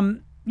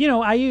 Here's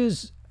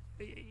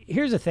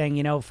the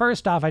thing,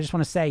 first off, I just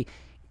want to say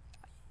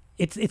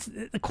it's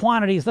the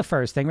quantity is the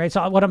first thing, right?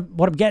 So what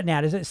I'm getting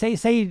at is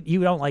say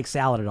you don't like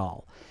salad at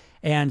all.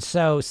 And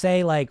so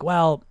say like,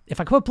 well, if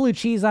I put blue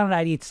cheese on it,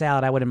 I'd eat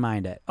salad. I wouldn't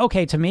mind it.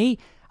 Okay. To me,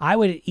 I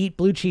would eat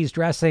blue cheese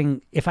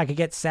dressing if I could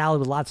get salad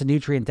with lots of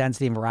nutrient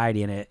density and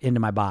variety in it into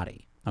my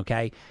body.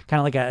 Okay. Kind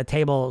of like a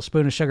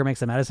tablespoon of sugar makes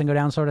the medicine go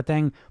down sort of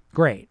thing.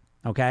 Great.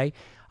 Okay.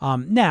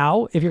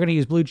 Now, if you're going to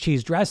use blue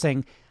cheese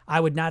dressing, I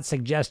would not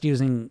suggest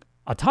using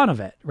a ton of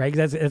it, right?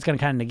 Because it's going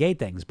to kind of negate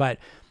things. But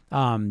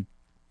I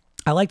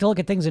like to look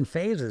at things in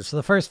phases. So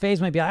the first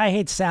phase might be, I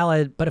hate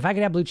salad, but if I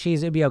could have blue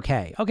cheese, it'd be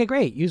okay. Okay,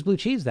 great. Use blue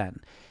cheese then.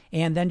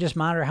 And then just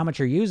monitor how much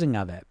you're using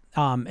of it.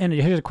 And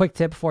here's a quick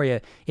tip for you.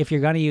 If you're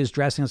going to use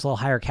dressing that's a little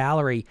higher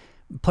calorie,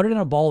 put it in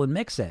a bowl and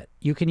mix it.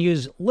 You can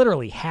use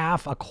literally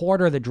half, a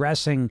quarter of the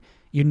dressing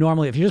you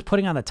normally, if you're just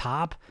putting on the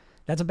top,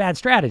 that's a bad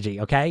strategy,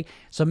 okay?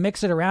 So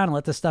mix it around and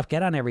let the stuff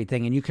get on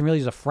everything, and you can really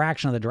use a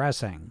fraction of the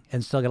dressing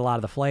and still get a lot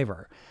of the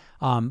flavor.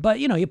 But,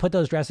 you put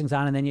those dressings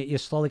on, and then you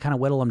slowly kind of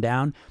whittle them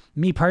down.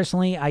 Me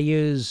personally, I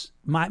use,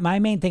 my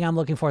main thing I'm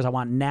looking for is I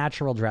want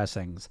natural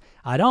dressings.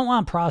 I don't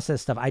want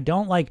processed stuff. I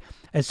don't like,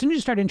 as soon as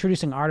you start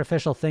introducing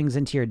artificial things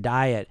into your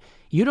diet,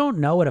 you don't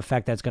know what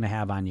effect that's going to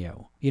have on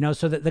you.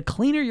 So that the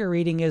cleaner your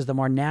eating is, the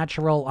more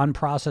natural,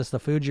 unprocessed the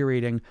food you're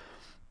eating,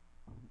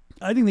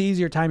 I think the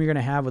easier time you're going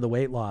to have with the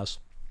weight loss.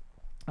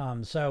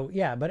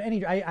 But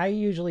I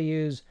usually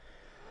use,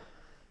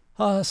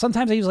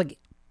 sometimes I use like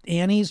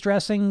Annie's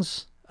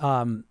dressings.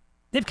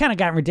 They've kind of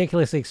gotten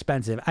ridiculously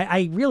expensive.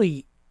 It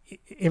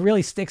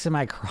really sticks in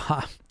my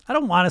craw. I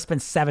don't want to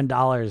spend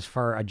 $7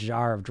 for a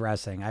jar of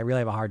dressing. I really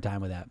have a hard time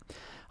with that.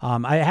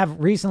 I have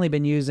recently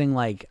been using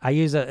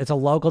it's a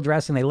local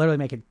dressing. They literally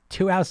make it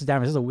 2 ounces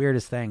down. This is the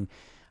weirdest thing.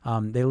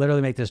 They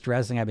literally make this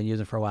dressing I've been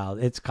using for a while.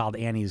 It's called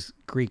Annie's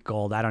Greek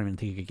Gold. I don't even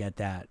think you could get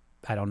that.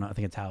 I don't know. I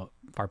think it's how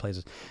far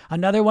places.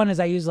 Another one is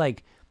I use I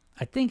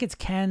think it's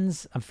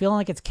Ken's. I'm feeling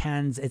like it's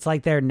Ken's. It's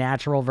like their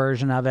natural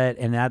version of it,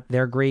 and that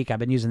they're Greek. I've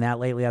been using that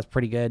lately. That's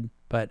pretty good.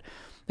 But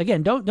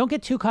again, don't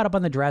get too caught up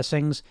on the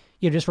dressings.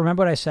 Just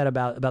remember what I said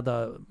about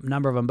the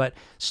number of them. But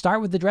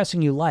start with the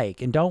dressing you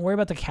like, and don't worry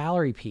about the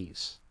calorie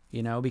piece.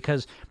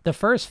 Because the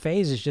first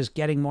phase is just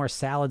getting more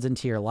salads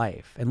into your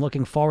life, and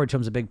looking forward to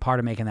them is a big part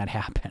of making that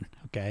happen.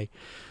 Okay,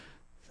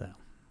 so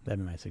that'd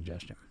be my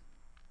suggestion.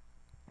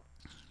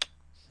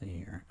 Let's see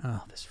here.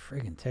 Oh, this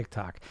friggin'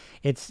 TikTok.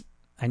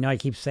 I know I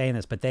keep saying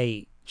this, but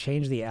they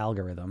changed the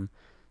algorithm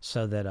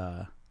so that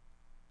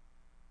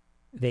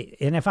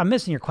and if I'm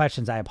missing your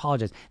questions, I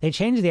apologize. They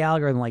changed the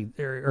algorithm,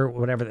 or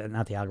whatever,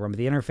 not the algorithm, but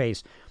the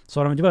interface.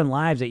 So when I'm doing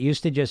lives, it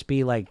used to just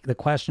be like the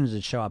questions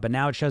that show up, and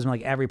now it shows me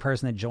like every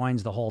person that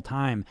joins the whole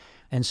time.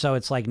 And so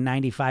it's like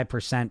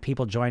 95%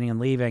 people joining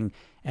and leaving,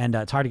 and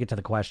it's hard to get to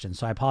the questions.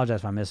 So I apologize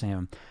if I'm missing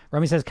them.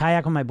 Romy says,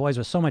 kayak with my boys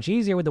was so much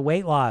easier with the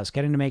weight loss,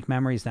 getting to make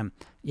memories then.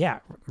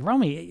 Yeah,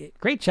 Romy,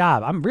 great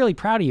job. I'm really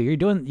proud of you. You're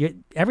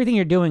doing everything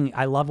you're doing.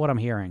 I love what I'm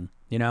hearing.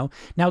 Now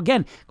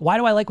again, why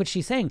do I like what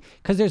she's saying?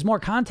 Because there's more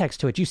context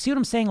to it. You see what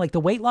I'm saying? Like the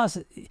weight loss,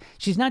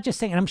 she's not just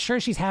saying, and I'm sure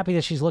she's happy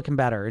that she's looking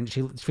better and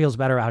she feels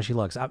better how she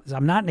looks.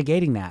 I'm not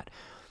negating that,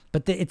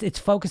 but it's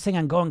focusing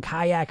on going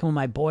kayaking with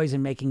my boys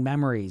and making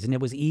memories, and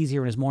it was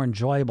easier and is more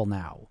enjoyable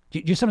now.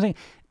 Do you see what I'm saying?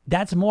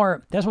 That's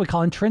what we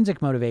call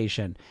intrinsic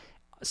motivation.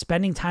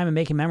 Spending time and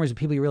making memories with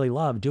people you really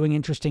love, doing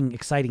interesting,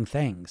 exciting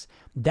things.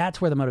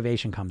 That's where the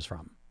motivation comes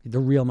from. The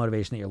real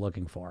motivation that you're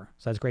looking for.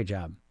 So that's a great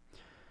job.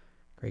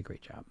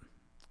 Great job.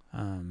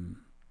 Let me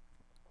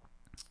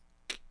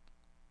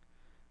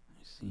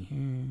see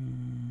here.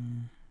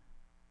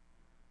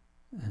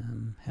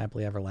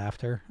 Happily ever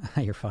laughter.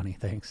 You're funny.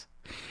 Thanks.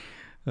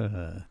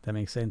 That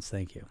makes sense.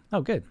 Thank you. Oh,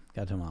 good.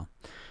 Got to them all.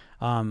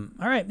 All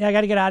right. Yeah, I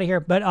got to get out of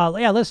here. But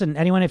listen,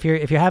 anyone, if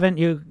you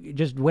haven't,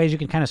 just ways you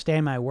can kind of stay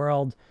in my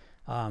world.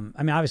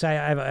 Obviously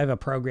I have a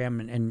program,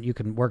 and you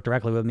can work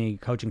directly with me,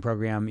 coaching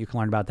program. You can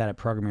learn about that at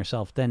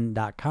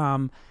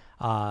programyourselfthin.com.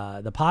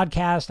 The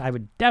podcast, I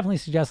would definitely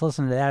suggest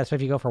listening to that,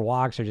 especially if you go for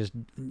walks or just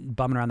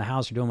bumming around the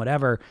house or doing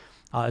whatever.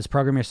 It's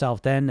Program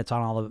Yourself Thin. It's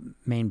on all the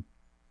main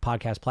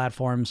podcast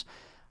platforms.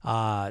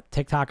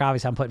 TikTok,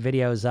 obviously, I'm putting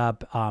videos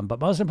up. But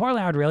most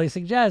importantly, I would really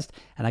suggest,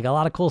 and I got a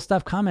lot of cool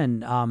stuff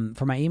coming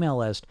for my email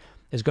list,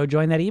 is go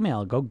join that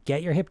email. Go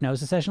get your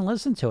hypnosis session,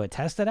 listen to it,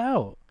 test it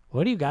out.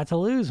 What do you got to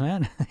lose,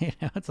 man?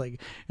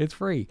 It's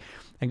free.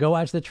 And go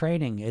watch the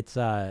training. It's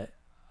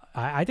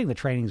I think the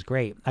training's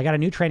great. I got a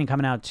new training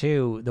coming out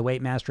too, the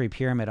Weight Mastery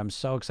Pyramid. I'm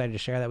so excited to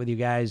share that with you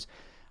guys.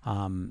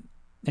 And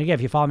again,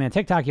 if you follow me on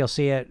TikTok, you'll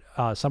see it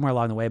somewhere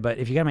along the way. But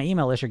if you get my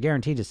email list, you're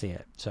guaranteed to see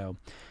it. So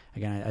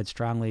again, I'd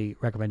strongly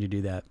recommend you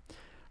do that.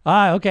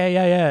 Okay.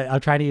 Yeah. I'll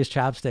try to use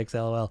chopsticks,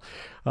 LOL.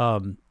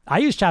 I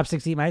use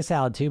chopsticks to eat my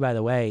salad too, by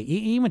the way.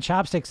 Eating with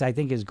chopsticks, I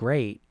think, is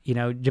great.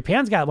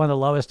 Japan's got one of the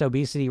lowest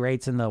obesity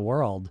rates in the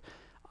world.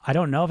 I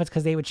don't know if it's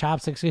because they eat with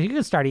chopsticks. You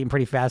can start eating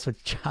pretty fast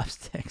with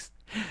chopsticks.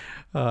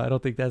 I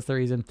don't think that's the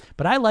reason.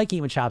 But I like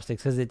eating with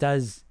chopsticks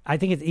because I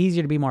think it's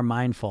easier to be more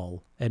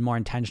mindful and more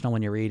intentional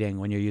when you're eating,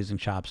 when you're using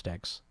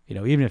chopsticks,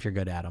 even if you're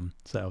good at them.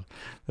 So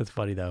that's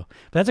funny though.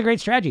 But that's a great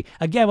strategy.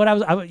 Again, I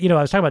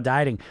was talking about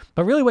dieting,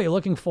 but really what you're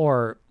looking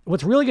for,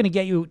 what's really going to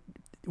get you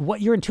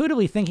what you're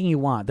intuitively thinking you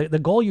want, the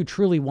goal you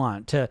truly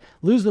want, to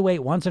lose the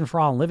weight once and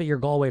for all and live at your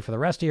goal weight for the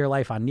rest of your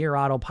life on near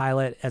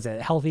autopilot as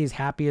a healthiest,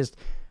 happiest,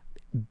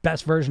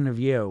 best version of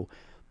you.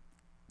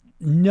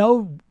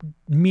 No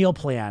meal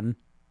plan,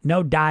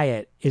 no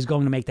diet is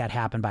going to make that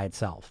happen by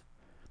itself.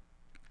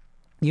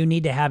 You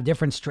need to have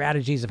different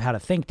strategies of how to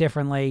think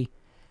differently.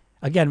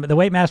 Again, the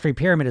weight mastery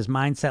pyramid is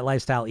mindset,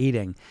 lifestyle,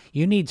 eating.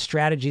 You need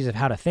strategies of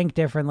how to think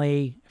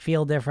differently,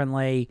 feel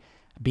differently,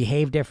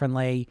 behave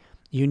differently.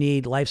 You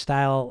need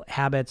lifestyle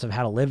habits of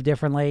how to live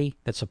differently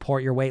that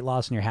support your weight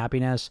loss and your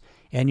happiness.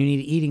 And you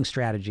need eating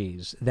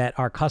strategies that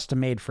are custom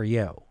made for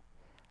you.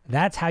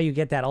 That's how you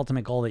get that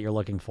ultimate goal that you're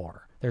looking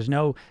for. There's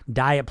no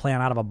diet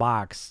plan out of a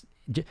box.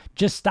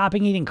 Just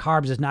stopping eating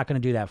carbs is not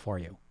going to do that for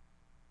you.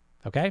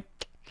 Okay?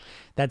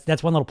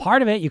 That's one little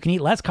part of it. You can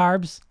eat less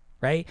carbs,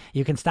 right?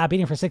 You can stop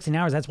eating for 16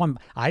 hours. That's one.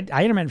 I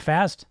intermittent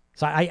fast,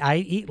 so I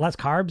eat less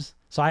carbs.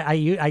 So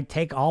I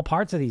take all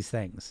parts of these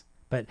things.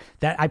 But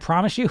that, I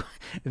promise you,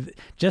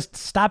 just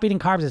stop eating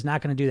carbs is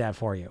not going to do that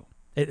for you.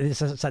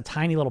 It's a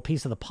tiny little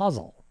piece of the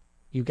puzzle.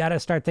 You've got to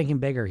start thinking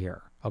bigger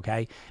here,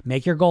 okay?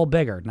 Make your goal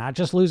bigger, not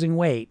just losing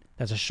weight.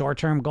 That's a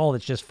short-term goal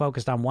that's just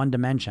focused on one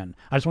dimension.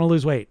 I just want to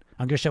lose weight.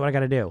 I don't give a shit what I got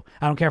to do.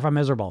 I don't care if I'm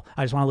miserable.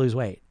 I just want to lose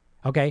weight.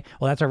 Okay,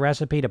 well, that's a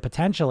recipe to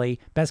potentially,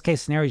 best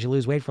case scenario is you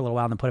lose weight for a little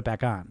while and then put it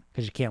back on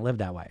because you can't live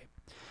that way.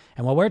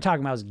 And what we're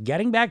talking about is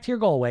getting back to your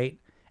goal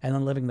weight and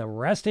then living the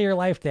rest of your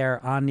life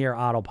there on your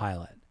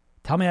autopilot.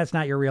 Tell me that's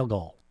not your real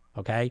goal,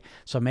 okay?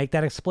 So make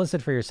that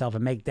explicit for yourself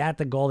and make that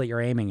the goal that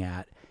you're aiming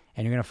at,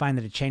 and you're going to find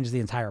that it changes the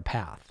entire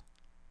path.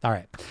 All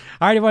right,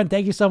 everyone,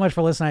 thank you so much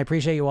for listening. I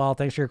appreciate you all.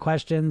 Thanks for your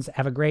questions.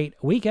 Have a great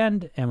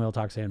weekend, and we'll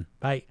talk soon.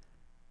 Bye.